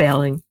kidneys are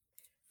failing.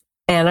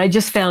 And I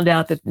just found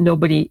out that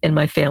nobody in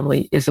my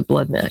family is a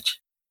blood match.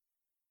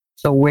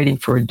 So waiting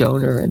for a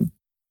donor, and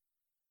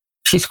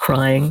she's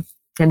crying.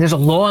 And there's a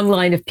long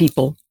line of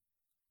people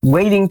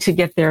waiting to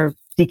get their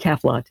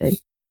decaf latte.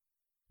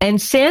 And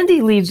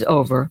Sandy leads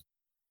over.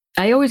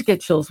 I always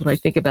get chills when I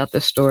think about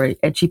this story.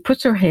 And she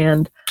puts her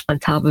hand on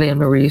top of Anne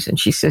Marie's and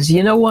she says,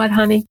 you know what,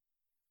 honey?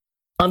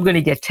 I'm going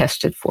to get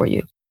tested for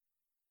you.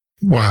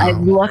 Wow. As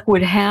luck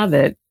would have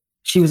it,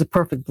 she was a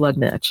perfect blood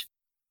match.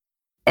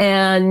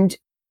 And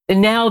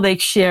now they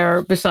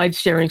share, besides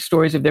sharing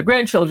stories of their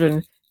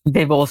grandchildren,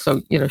 they've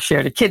also,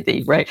 shared a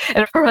kidney, right?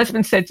 And her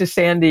husband said to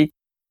Sandy,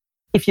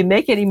 if you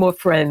make any more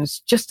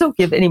friends, just don't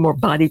give any more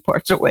body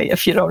parts away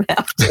if you don't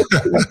have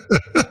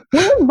to.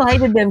 We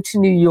invited them to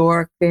New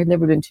York. They had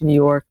never been to New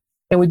York.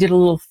 And we did a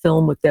little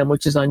film with them,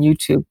 which is on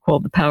YouTube,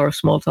 called The Power of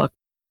Small Talk.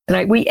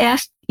 And we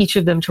asked each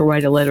of them to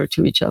write a letter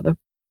to each other.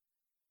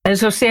 And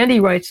so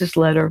Sandy writes this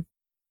letter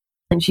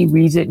and she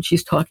reads it and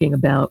she's talking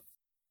about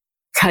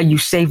how you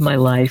saved my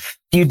life.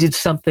 You did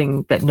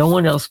something that no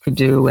one else could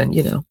do.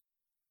 And,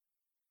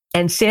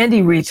 and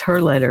Sandy reads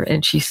her letter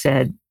and she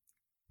said,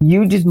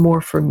 you did more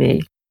for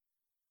me.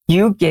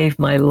 You gave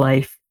my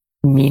life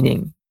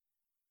meaning.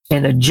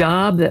 And a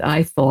job that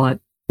I thought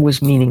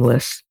was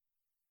meaningless,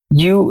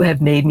 you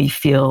have made me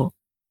feel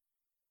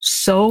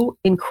so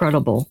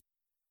incredible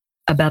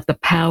about the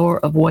power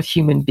of what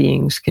human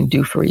beings can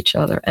do for each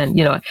other. And,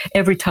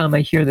 every time I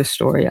hear this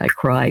story, I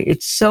cry.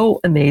 It's so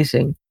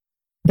amazing.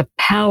 The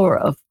power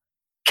of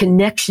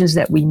connections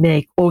that we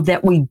make or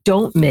that we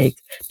don't make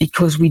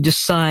because we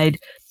decide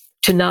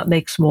to not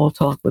make small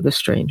talk with a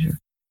stranger.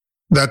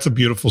 That's a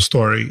beautiful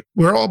story.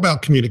 We're all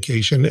about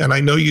communication. And I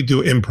know you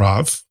do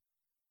improv.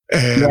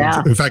 And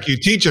in fact, you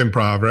teach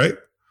improv, right?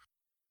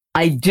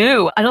 I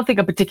do. I don't think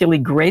I'm particularly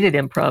great at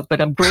improv,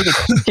 but I'm great at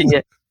teaching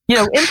it.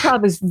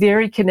 Improv is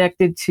very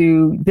connected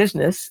to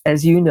business,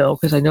 as you know,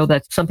 because I know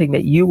that's something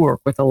that you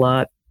work with a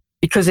lot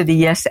because of the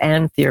yes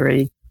and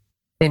theory.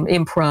 In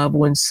improv,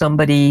 when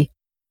somebody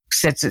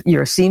says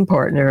you're a scene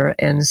partner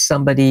and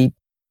somebody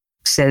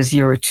says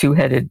you're a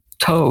two-headed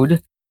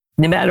toad,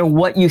 no matter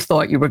what you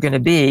thought you were going to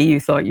be, you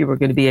thought you were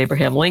going to be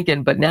Abraham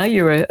Lincoln, but now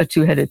you're a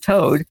two-headed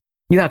toad.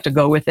 You have to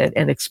go with it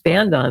and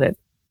expand on it.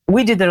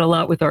 We did that a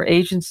lot with our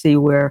agency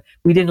where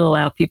we didn't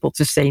allow people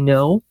to say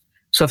no.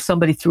 So if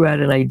somebody threw out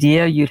an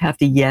idea, you'd have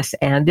to yes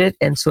and it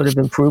and sort of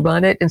improve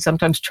on it and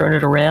sometimes turn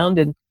it around.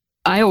 And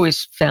I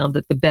always found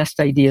that the best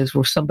ideas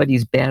were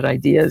somebody's bad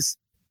ideas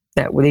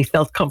that they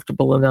felt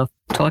comfortable enough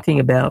talking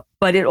about.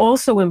 But it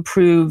also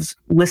improves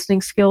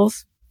listening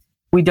skills.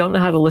 We don't know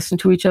how to listen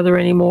to each other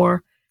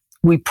anymore.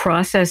 We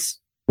process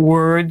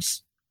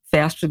words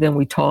faster than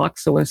we talk.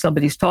 So when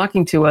somebody's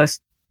talking to us,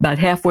 about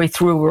halfway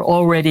through, we're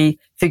already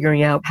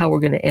figuring out how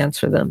we're going to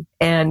answer them.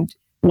 And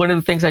one of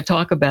the things I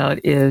talk about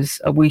is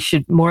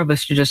more of us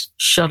should just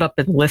shut up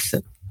and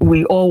listen.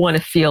 We all want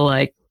to feel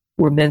like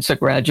we're Mensa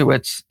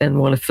graduates and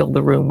want to fill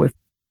the room with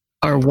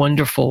our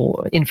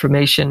wonderful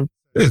information.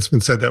 It's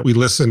been said that we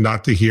listen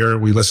not to hear,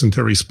 we listen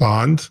to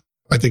respond.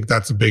 I think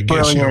that's a big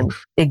issue.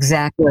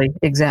 Exactly.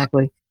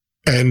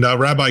 And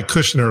Rabbi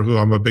Kushner, who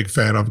I'm a big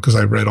fan of because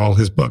I read all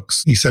his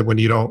books, he said, when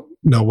you don't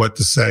know what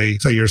to say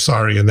you're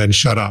sorry and then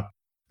shut up.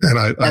 And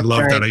I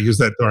love that. I use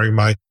that during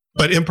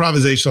but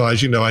improvisational,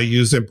 as you know, I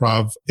use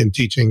improv in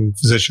teaching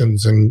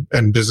physicians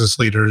and business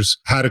leaders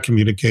how to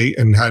communicate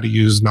and how to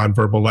use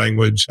nonverbal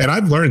language. And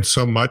I've learned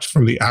so much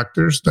from the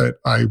actors that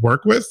I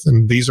work with.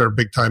 And these are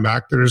big time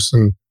actors.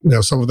 And,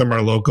 some of them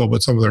are local,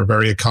 but some of them are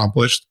very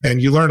accomplished.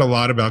 And you learn a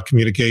lot about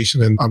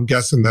communication. And I'm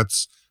guessing that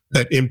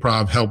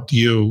improv helped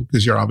you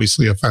because you're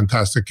obviously a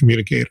fantastic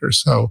communicator.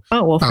 So,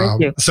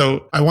 thank you.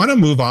 So I want to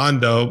move on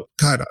though.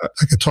 God,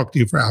 I could talk to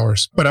you for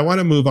hours, but I want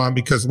to move on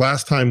because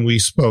last time we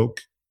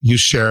spoke, you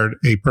shared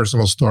a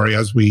personal story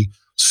as we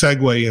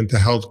segue into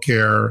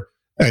healthcare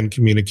and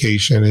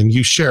communication. And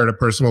you shared a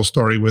personal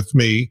story with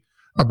me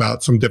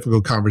about some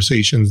difficult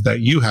conversations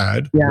that you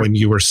had when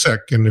you were sick.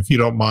 And if you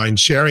don't mind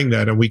sharing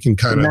that, and we can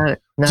kind of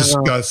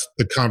discuss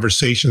the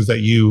conversations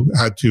that you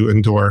had to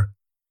endure.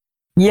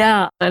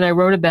 Yeah. And I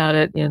wrote about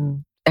it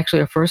in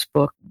actually our first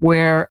book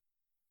where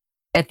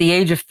at the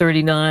age of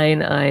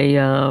 39,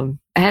 I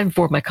hadn't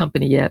formed my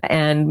company yet.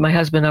 And my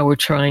husband and I were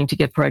trying to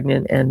get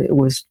pregnant. And it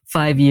was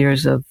 5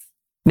 years of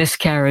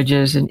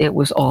miscarriages and it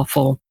was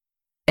awful.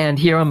 And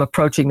here I'm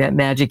approaching that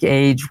magic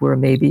age where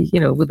maybe,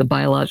 where the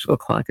biological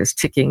clock is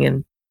ticking.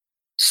 And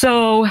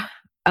so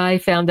I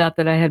found out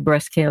that I had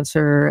breast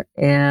cancer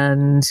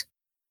and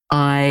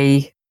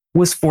I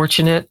was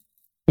fortunate.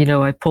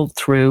 I pulled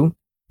through.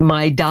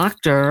 My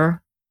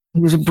doctor, he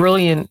was a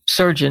brilliant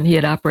surgeon. He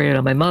had operated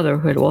on my mother,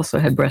 who had also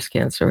had breast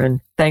cancer and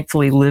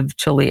thankfully lived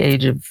till the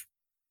age of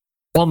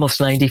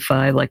almost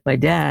 95, like my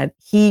dad.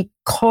 He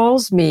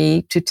calls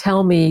me to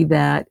tell me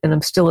that, and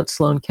I'm still at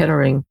Sloan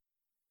Kettering,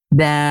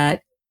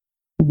 that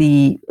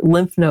the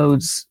lymph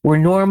nodes were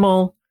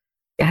normal.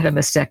 I had a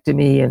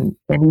mastectomy. And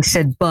he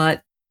said,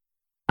 but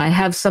I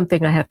have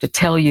something I have to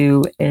tell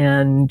you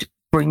and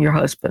bring your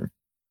husband.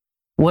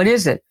 What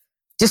is it?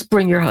 Just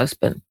bring your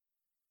husband.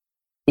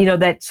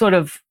 That sort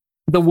of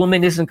the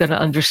woman isn't going to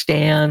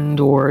understand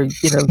or,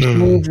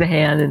 moves the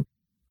hand. And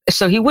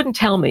so he wouldn't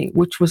tell me,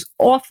 which was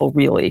awful,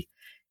 really.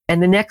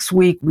 And the next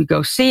week we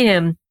go see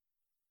him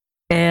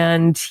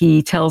and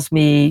he tells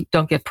me,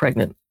 don't get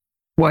pregnant.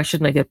 Why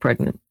shouldn't I get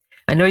pregnant?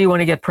 I know you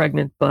want to get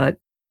pregnant, but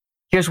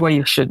here's why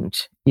you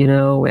shouldn't,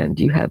 and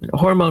you have a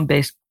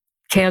hormone-based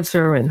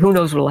cancer and who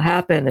knows what will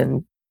happen.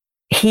 And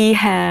he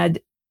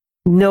had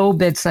no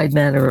bedside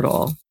manner at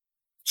all.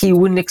 He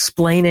wouldn't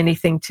explain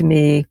anything to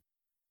me.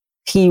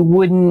 He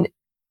wouldn't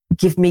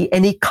give me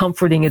any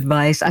comforting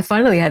advice. I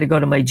finally had to go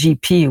to my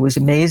GP, who was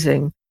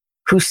amazing,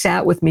 who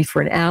sat with me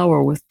for an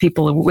hour with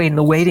people in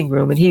the waiting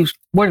room. And he was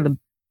one of the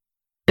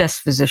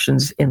best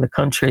physicians in the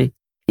country.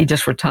 He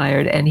just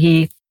retired. And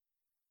he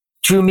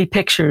drew me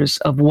pictures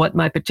of what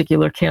my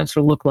particular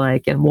cancer looked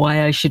like and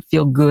why I should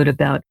feel good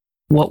about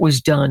what was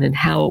done and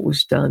how it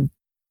was done.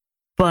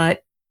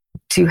 But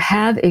to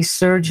have a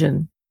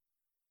surgeon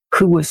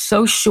who was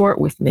so short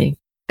with me,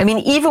 I mean,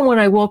 even when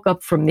I woke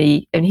up from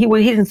he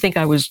didn't think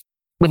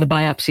when the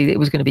biopsy, it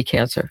was going to be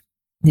cancer.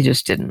 He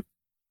just didn't.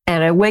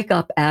 And I wake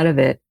up out of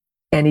it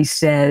and he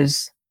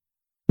says,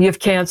 you have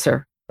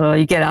cancer.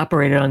 You get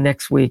operated on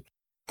next week.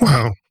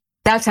 Wow.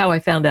 That's how I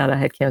found out I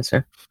had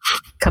cancer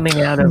coming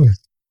out of,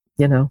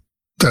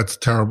 That's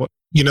terrible.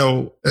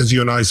 As you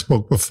and I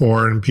spoke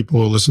before, and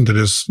people who listen to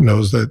this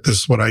knows that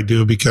this is what I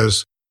do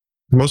because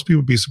most people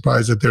would be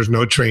surprised that there's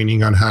no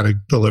training on how to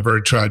deliver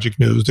tragic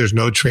news. There's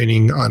no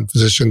training on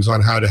physicians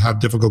on how to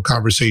have difficult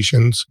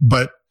conversations,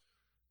 but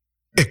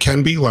it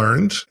can be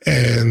learned.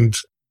 And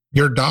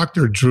your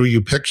doctor drew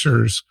you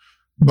pictures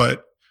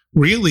But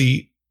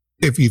really,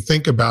 if you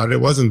think about it,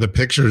 it wasn't the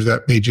pictures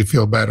that made you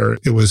feel better.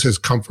 It was his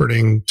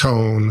comforting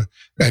tone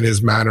and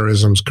his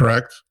mannerisms,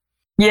 correct?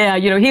 Yeah,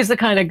 he's the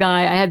kind of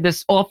guy. I had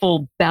this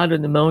awful bout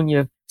of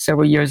pneumonia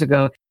several years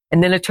ago,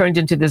 and then it turned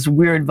into this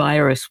weird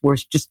virus where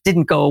it just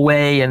didn't go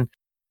away. And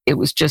it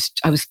was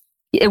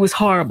it was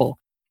horrible.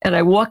 And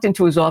I walked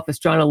into his office,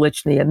 John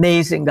Olichny,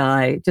 amazing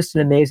guy, just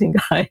an amazing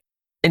guy.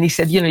 And he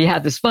said, you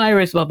have this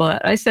virus, blah, blah.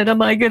 I said,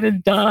 am I going to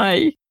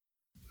die?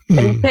 And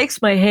he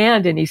takes my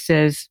hand and he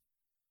says,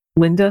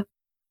 Linda,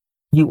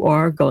 you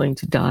are going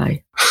to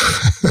die,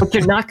 but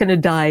you're not going to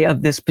die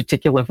of this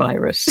particular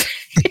virus.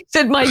 He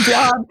said, my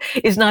job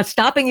is not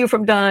stopping you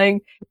from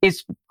dying.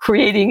 It's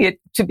creating it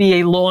to be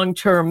a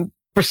long-term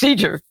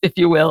procedure, if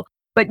you will.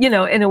 But,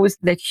 and it was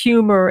that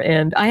humor.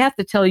 And I have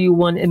to tell you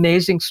one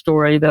amazing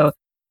story, though,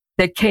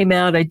 that came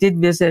out. I did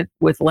visit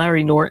with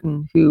Larry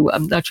Norton, who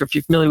I'm not sure if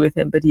you're familiar with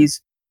him, but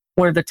he's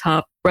one of the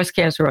top breast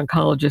cancer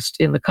oncologists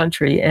in the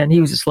country. And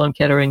he was at Sloan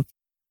Kettering.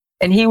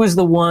 And he was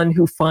the one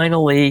who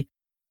finally,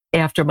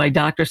 after my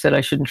doctor said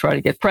I shouldn't try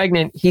to get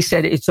pregnant, he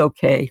said, it's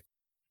okay.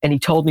 And he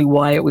told me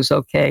why it was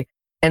okay.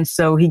 And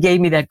so he gave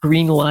me that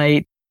green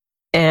light.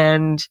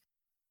 And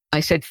I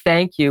said,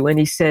 thank you. And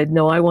he said,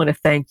 no, I want to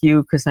thank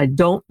you because I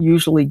don't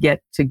usually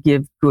get to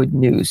give good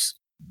news.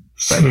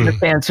 But the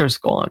cancer's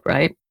gone,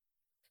 right?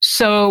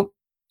 So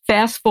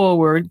fast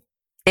forward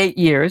 8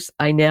 years,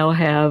 I now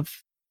have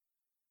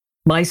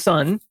my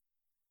son,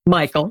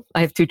 Michael.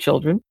 I have 2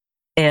 children.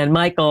 And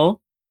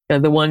Michael,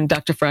 the one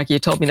Dr.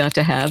 Fracchia told me not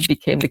to have,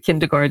 became the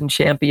kindergarten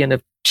champion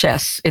of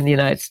chess in the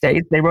United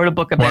States. They wrote a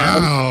book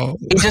about him.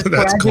 He just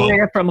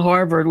graduated from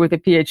Harvard with a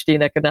PhD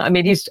in economics. I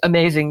mean, he's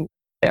amazing.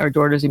 Our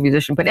daughter's a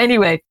musician. But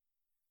anyway,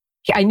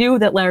 I knew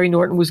that Larry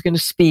Norton was going to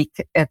speak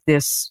at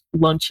this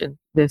luncheon,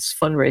 this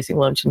fundraising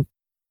luncheon.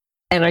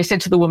 And I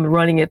said to the woman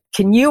running it,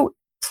 can you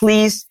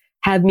please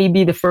have me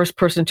be the first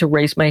person to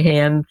raise my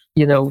hand?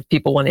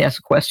 People want to ask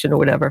a question or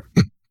whatever.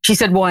 She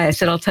said, why? I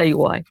said, I'll tell you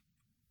why.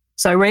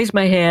 So I raised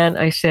my hand.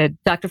 I said,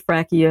 Dr.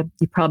 Fracchia,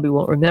 you probably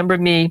won't remember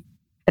me.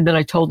 And then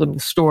I told him the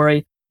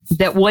story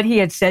that what he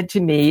had said to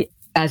me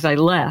as I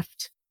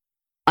left,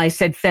 I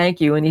said,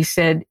 thank you. And he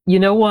said, you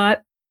know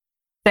what?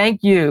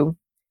 Thank you.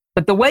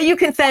 But the way you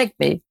can thank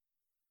me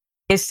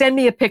is send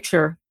me a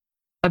picture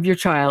of your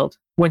child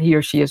when he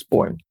or she is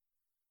born.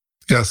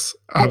 Yes,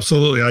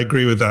 absolutely. I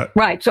agree with that.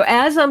 Right. So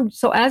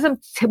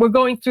we're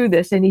going through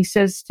this and he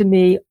says to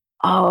me,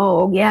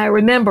 oh yeah, I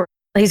remember.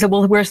 He said,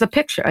 well, where's the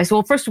picture? I said,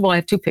 well, first of all, I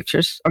have 2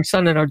 pictures, our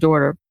son and our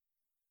daughter.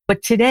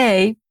 But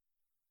today,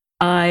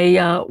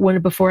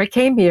 before I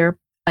came here,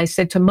 I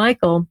said to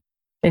Michael,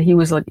 and he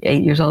was like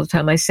 8 years old at the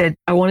time, I said,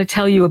 I want to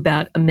tell you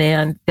about a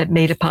man that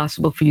made it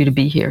possible for you to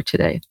be here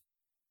today.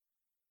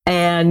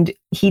 And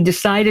he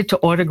decided to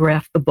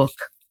autograph the book.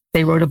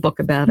 They wrote a book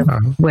about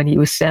him when he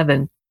was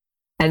 7.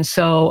 And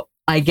so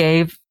I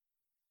gave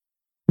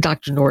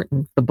Dr.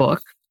 Norton the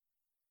book.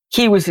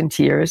 He was in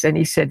tears and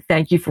he said,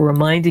 thank you for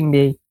reminding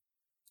me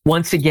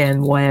once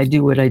again why I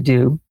do what I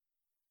do.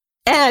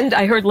 And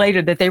I heard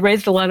later that they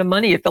raised a lot of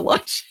money at the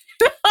lunch.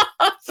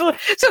 so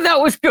that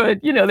was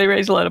good. They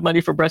raised a lot of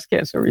money for breast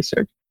cancer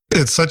research.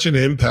 It's such an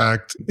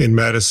impact in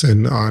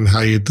medicine on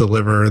how you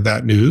deliver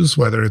that news,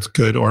 whether it's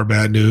good or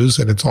bad news.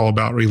 And it's all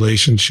about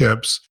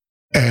relationships.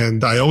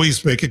 And I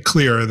always make it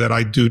clear that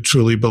I do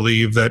truly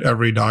believe that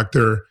every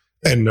doctor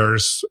and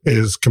nurse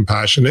is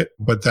compassionate,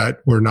 but that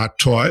we're not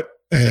taught.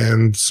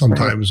 And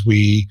sometimes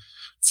we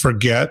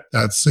forget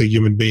that's a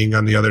human being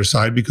on the other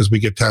side because we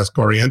get task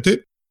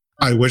oriented.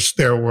 I wish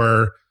there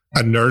were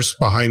a nurse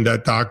behind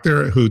that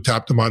doctor who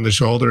tapped him on the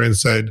shoulder and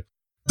said,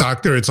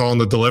 doctor, it's all in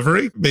the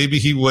delivery. Maybe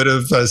he would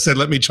have said,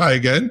 let me try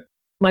again.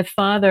 My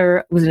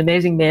father was an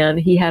amazing man.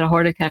 He had a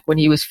heart attack when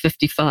he was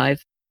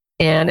 55.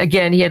 And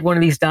again, he had one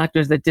of these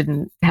doctors that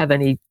didn't have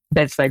any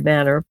bedside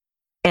manner.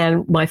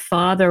 And my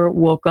father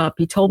woke up.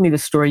 He told me the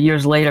story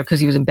years later because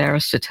he was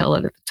embarrassed to tell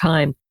it at the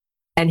time.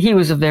 And he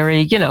was a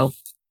very,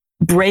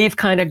 brave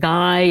kind of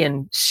guy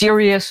and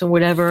serious and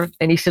whatever.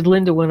 And he said,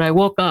 Linda, when I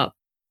woke up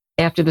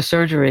after the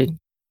surgery,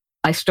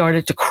 I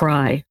started to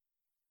cry,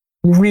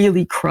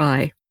 really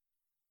cry.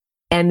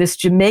 And this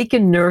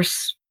Jamaican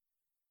nurse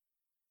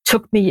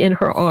took me in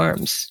her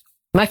arms.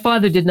 My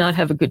father did not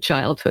have a good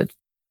childhood.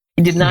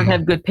 He did not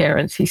have good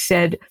parents. He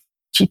said,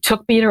 she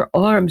took me in her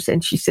arms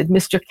and she said,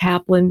 Mr.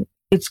 Kaplan,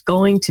 it's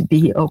going to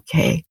be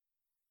okay,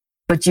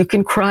 but you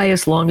can cry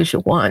as long as you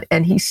want.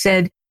 And he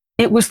said,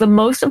 it was the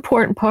most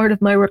important part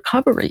of my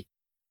recovery,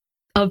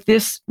 of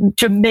this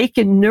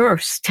Jamaican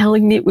nurse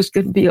telling me it was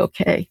going to be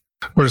okay.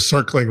 We're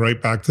circling right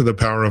back to the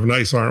power of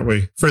nice, aren't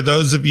we? For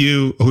those of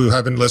you who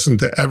haven't listened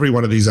to every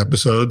one of these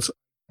episodes,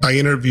 I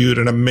interviewed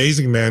an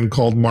amazing man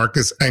called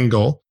Marcus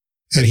Engel,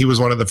 and he was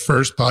one of the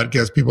first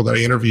podcast people that I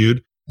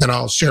interviewed. And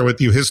I'll share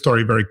with you his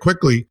story very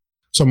quickly.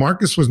 So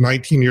Marcus was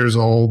 19 years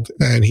old,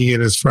 and he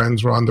and his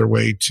friends were on their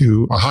way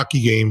to a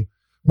hockey game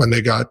when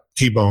they got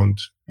T-boned.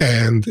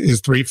 And his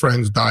 3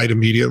 friends died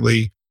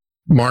immediately.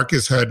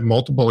 Marcus had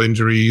multiple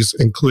injuries,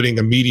 including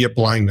immediate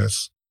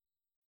blindness.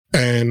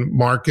 And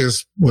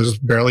Marcus was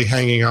barely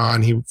hanging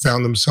on. He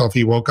found himself,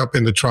 he woke up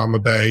in the trauma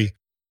bay.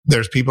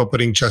 There's people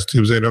putting chest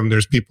tubes in him.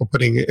 There's people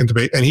putting it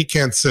into, and he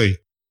can't see.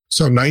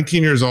 So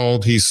 19 years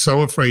old, he's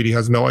so afraid. He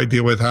has no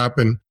idea what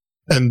happened.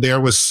 And there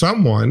was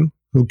someone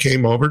who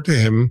came over to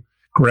him,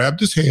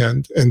 grabbed his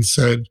hand and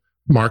said,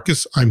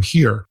 Marcus, I'm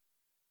here.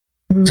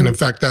 Mm-hmm. And in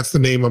fact, that's the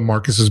name of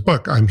Marcus's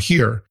book, I'm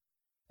Here.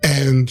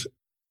 And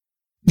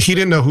he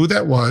didn't know who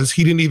that was.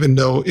 He didn't even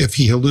know if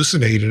he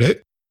hallucinated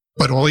it.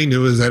 But all he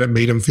knew is that it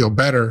made him feel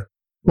better.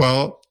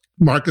 Well,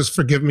 Marcus,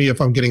 forgive me if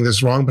I'm getting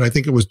this wrong, but I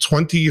think it was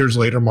 20 years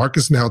later,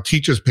 Marcus now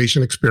teaches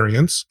patient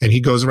experience, and he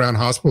goes around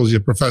hospitals. He's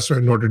a professor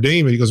at Notre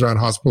Dame, and he goes around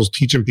hospitals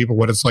teaching people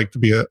what it's like to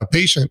be a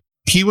patient.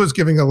 He was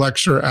giving a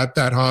lecture at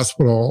that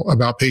hospital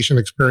about patient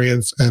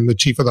experience, and the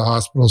chief of the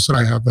hospital said,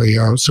 I have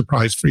a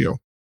surprise for you.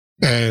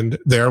 And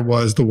there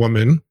was the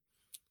woman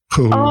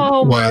who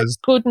my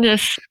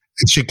goodness.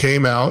 She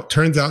came out.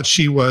 Turns out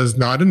she was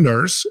not a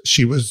nurse.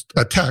 She was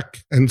a tech.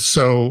 And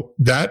so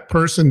that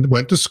person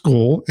went to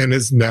school and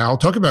is now,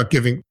 talk about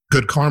giving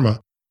good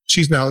karma.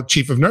 She's now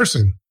chief of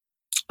nursing.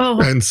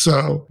 Oh. And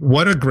so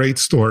what a great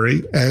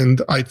story.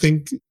 And I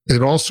think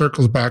it all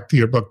circles back to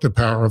your book, The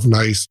Power of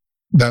Nice,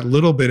 that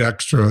little bit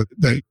extra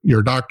that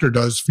your doctor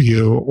does for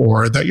you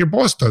or that your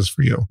boss does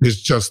for you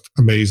is just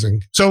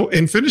amazing. So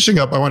in finishing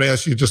up, I want to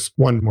ask you just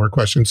one more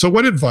question. So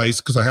what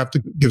advice, because I have to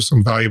give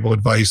some valuable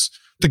advice,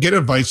 to get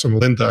advice from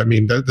Linda, I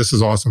mean, this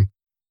is awesome.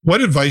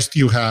 What advice do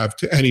you have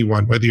to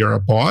anyone, whether you're a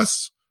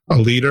boss, a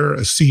leader,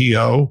 a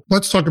CEO?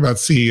 Let's talk about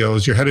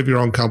CEOs. You're head of your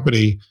own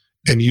company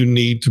and you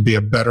need to be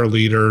a better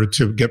leader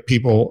to get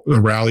people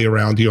to rally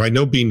around you. I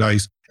know, be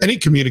nice. Any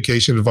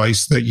communication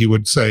advice that you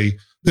would say,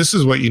 this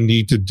is what you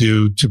need to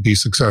do to be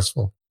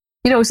successful?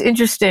 You know, it's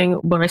interesting.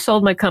 When I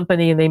sold my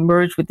company and they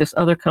merged with this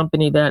other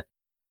company that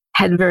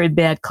had very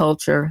bad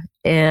culture.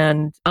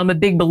 And I'm a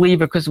big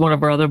believer, because one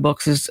of our other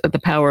books is The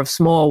Power of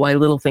Small, Why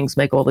Little Things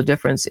Make All the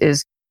Difference,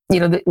 is, you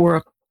know, that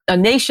we're a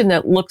nation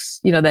that looks,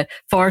 you know, that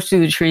forest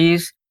through the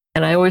trees.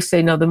 And I always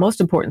say, no, the most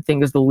important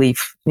thing is the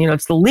leaf. You know,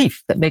 it's the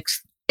leaf that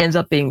ends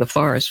up being the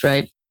forest,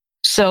 right?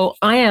 So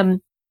I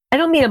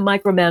don't mean a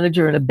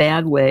micromanager in a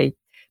bad way,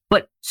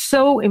 but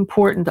so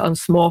important on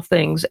small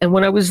things. And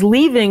when I was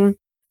leaving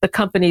the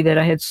company that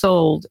I had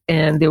sold,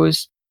 and there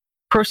was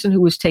a person who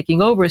was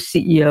taking over as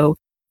CEO,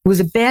 it was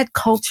a bad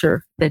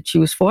culture that she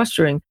was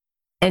fostering.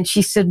 And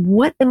she said,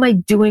 what am I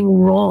doing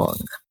wrong?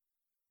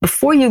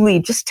 Before you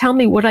leave, just tell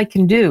me what I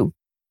can do.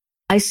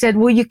 I said,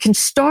 well, you can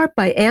start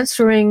by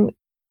answering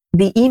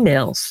the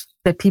emails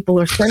that people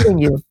are sending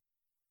you.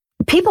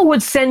 People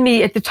would send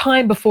me at the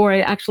time before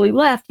I actually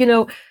left, you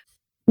know,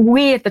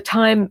 at this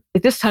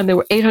time, there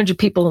were 800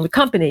 people in the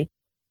company.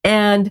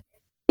 And,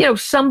 you know,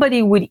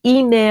 somebody would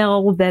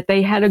email that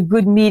they had a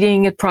good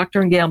meeting at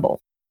Procter &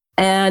 Gamble.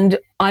 And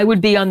I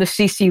would be on the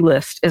CC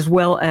list, as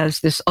well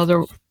as this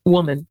other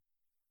woman,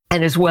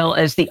 and as well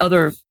as the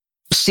other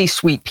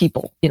C-suite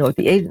people, you know, at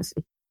the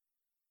agency.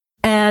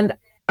 And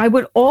I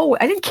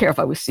didn't care if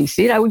I was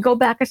CC'd. I would go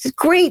back. I said,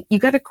 great,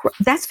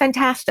 that's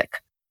fantastic.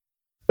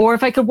 Or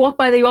if I could walk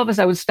by the office,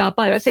 I would stop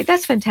by. I'd say,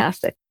 that's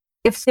fantastic.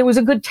 If there was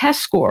a good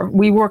test score,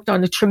 we worked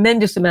on a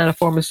tremendous amount of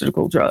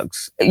pharmaceutical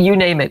drugs. You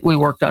name it, we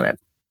worked on it.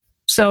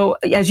 So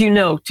as you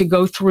know, to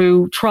go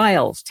through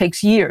trials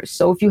takes years.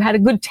 So if you had a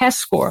good test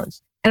score,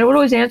 and I would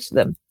always answer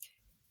them.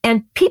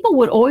 And people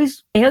would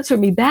always answer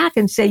me back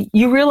and say,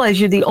 you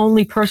realize you're the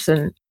only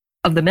person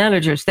of the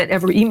managers that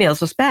ever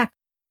emails us back.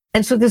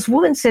 And so this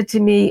woman said to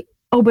me,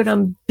 oh, but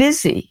I'm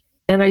busy.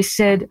 And I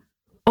said,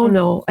 oh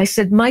no. I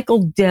said,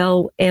 Michael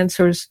Dell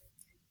answers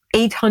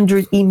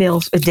 800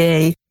 emails a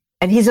day,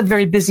 and he's a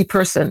very busy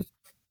person.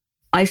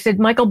 I said,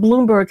 Michael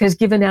Bloomberg has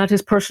given out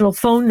his personal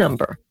phone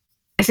number.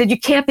 I said, you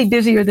can't be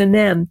busier than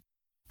them.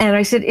 And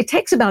I said, it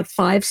takes about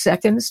 5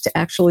 seconds to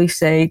actually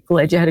say,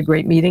 glad you had a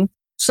great meeting.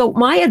 So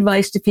my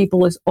advice to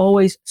people is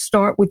always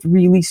start with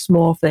really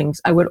small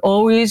things. I would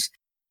always,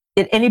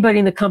 anybody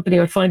in the company,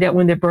 I would find out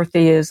when their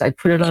birthday is. I'd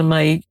put it on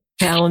my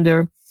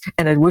calendar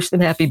and I'd wish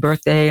them happy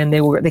birthday. And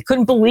they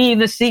couldn't believe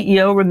the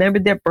CEO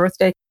remembered their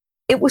birthday.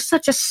 It was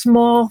such a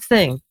small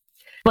thing,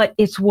 but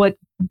it's what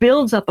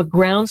builds up a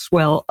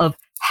groundswell of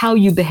how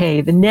you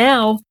behave. And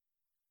now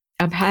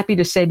I'm happy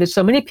to say that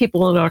so many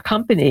people in our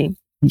company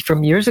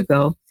from years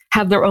ago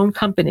have their own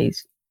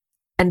companies.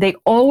 And they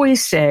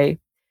always say,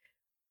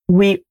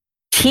 we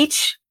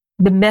teach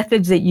the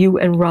methods that you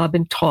and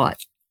Robin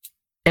taught.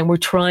 And we're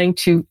trying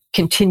to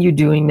continue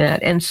doing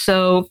that. And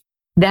so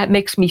that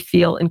makes me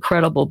feel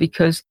incredible,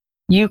 because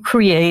you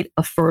create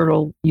a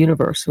fertile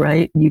universe,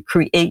 right? You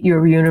create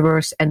your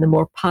universe, and the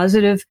more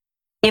positive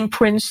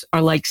imprints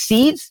are like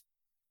seeds.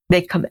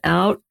 They come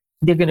out,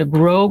 they're going to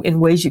grow in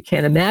ways you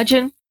can't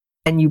imagine.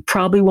 And you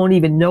probably won't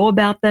even know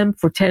about them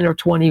for 10 or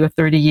 20 or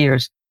 30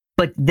 years,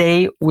 but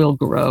they will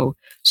grow.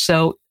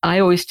 So I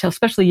always tell,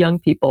 especially young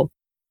people,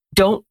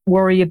 don't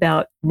worry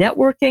about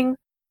networking.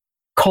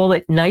 Call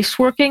it nice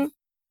working.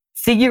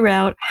 Figure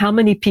out how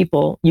many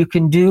people you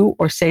can do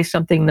or say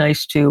something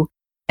nice to,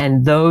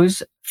 and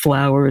those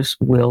flowers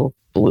will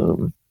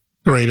bloom.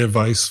 Great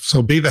advice.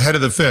 So be the head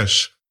of the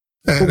fish.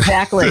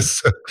 Exactly.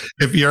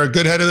 If you're a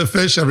good head of the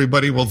fish,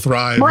 everybody will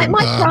thrive. My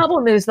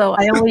problem is, though,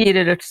 I only eat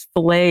it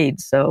filleted,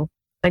 so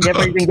I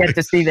never even get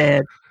to see the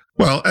head.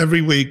 Well,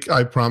 every week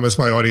I promise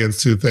my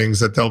audience two things: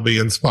 that they'll be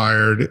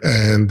inspired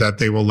and that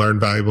they will learn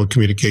valuable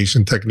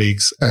communication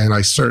techniques. And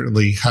I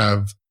certainly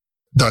have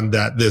done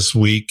that this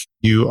week.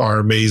 You are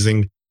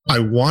amazing. I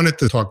wanted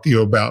to talk to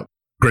you about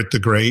Grit to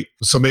Great.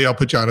 So maybe I'll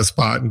put you on a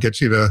spot and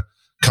get you to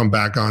come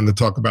back on to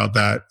talk about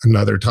that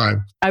another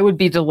time. I would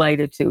be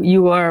delighted to.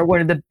 You are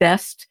one of the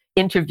best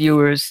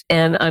interviewers,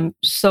 and I'm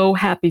so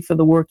happy for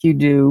the work you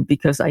do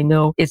because I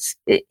know it's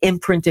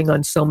imprinting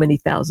on so many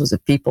thousands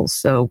of people.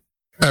 So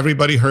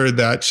everybody heard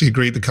that. She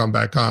agreed to come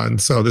back on.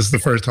 So this is the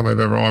first time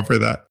I've ever offered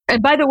that.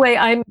 And by the way,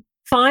 I'm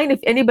fine if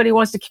anybody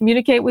wants to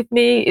communicate with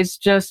me. It's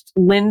just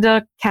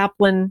Linda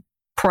Kaplan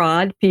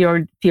Prod,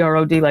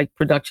 P-R-O-D, like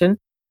production,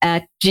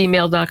 at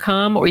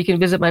gmail.com, or you can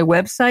visit my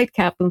website,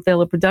 Kaplan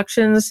Thaler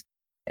Productions,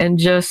 and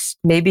just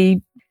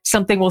maybe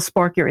something will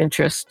spark your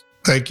interest.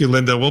 Thank you,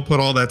 Linda. We'll put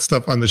all that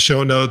stuff on the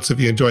show notes. If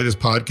you enjoy this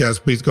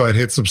podcast, please go ahead,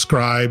 hit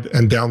subscribe,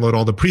 and download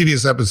all the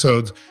previous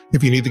episodes.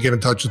 If you need to get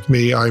in touch with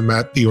me, I'm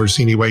at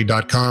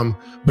theorsiniway.com,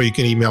 or you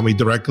can email me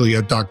directly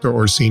at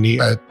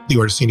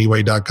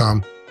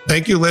drorsini@theorsiniway.com.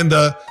 Thank you,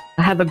 Linda.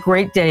 Have a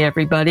great day,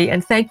 everybody.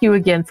 And thank you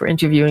again for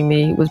interviewing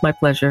me. It was my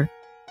pleasure.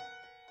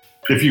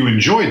 If you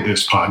enjoyed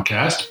this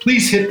podcast,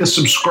 please hit the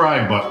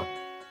subscribe button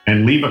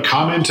and leave a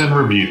comment and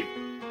review.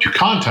 To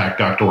contact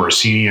Dr.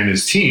 Orsini and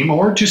his team,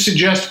 or to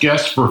suggest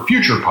guests for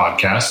future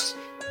podcasts,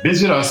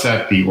 visit us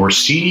at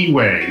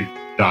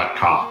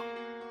theorsiniway.com.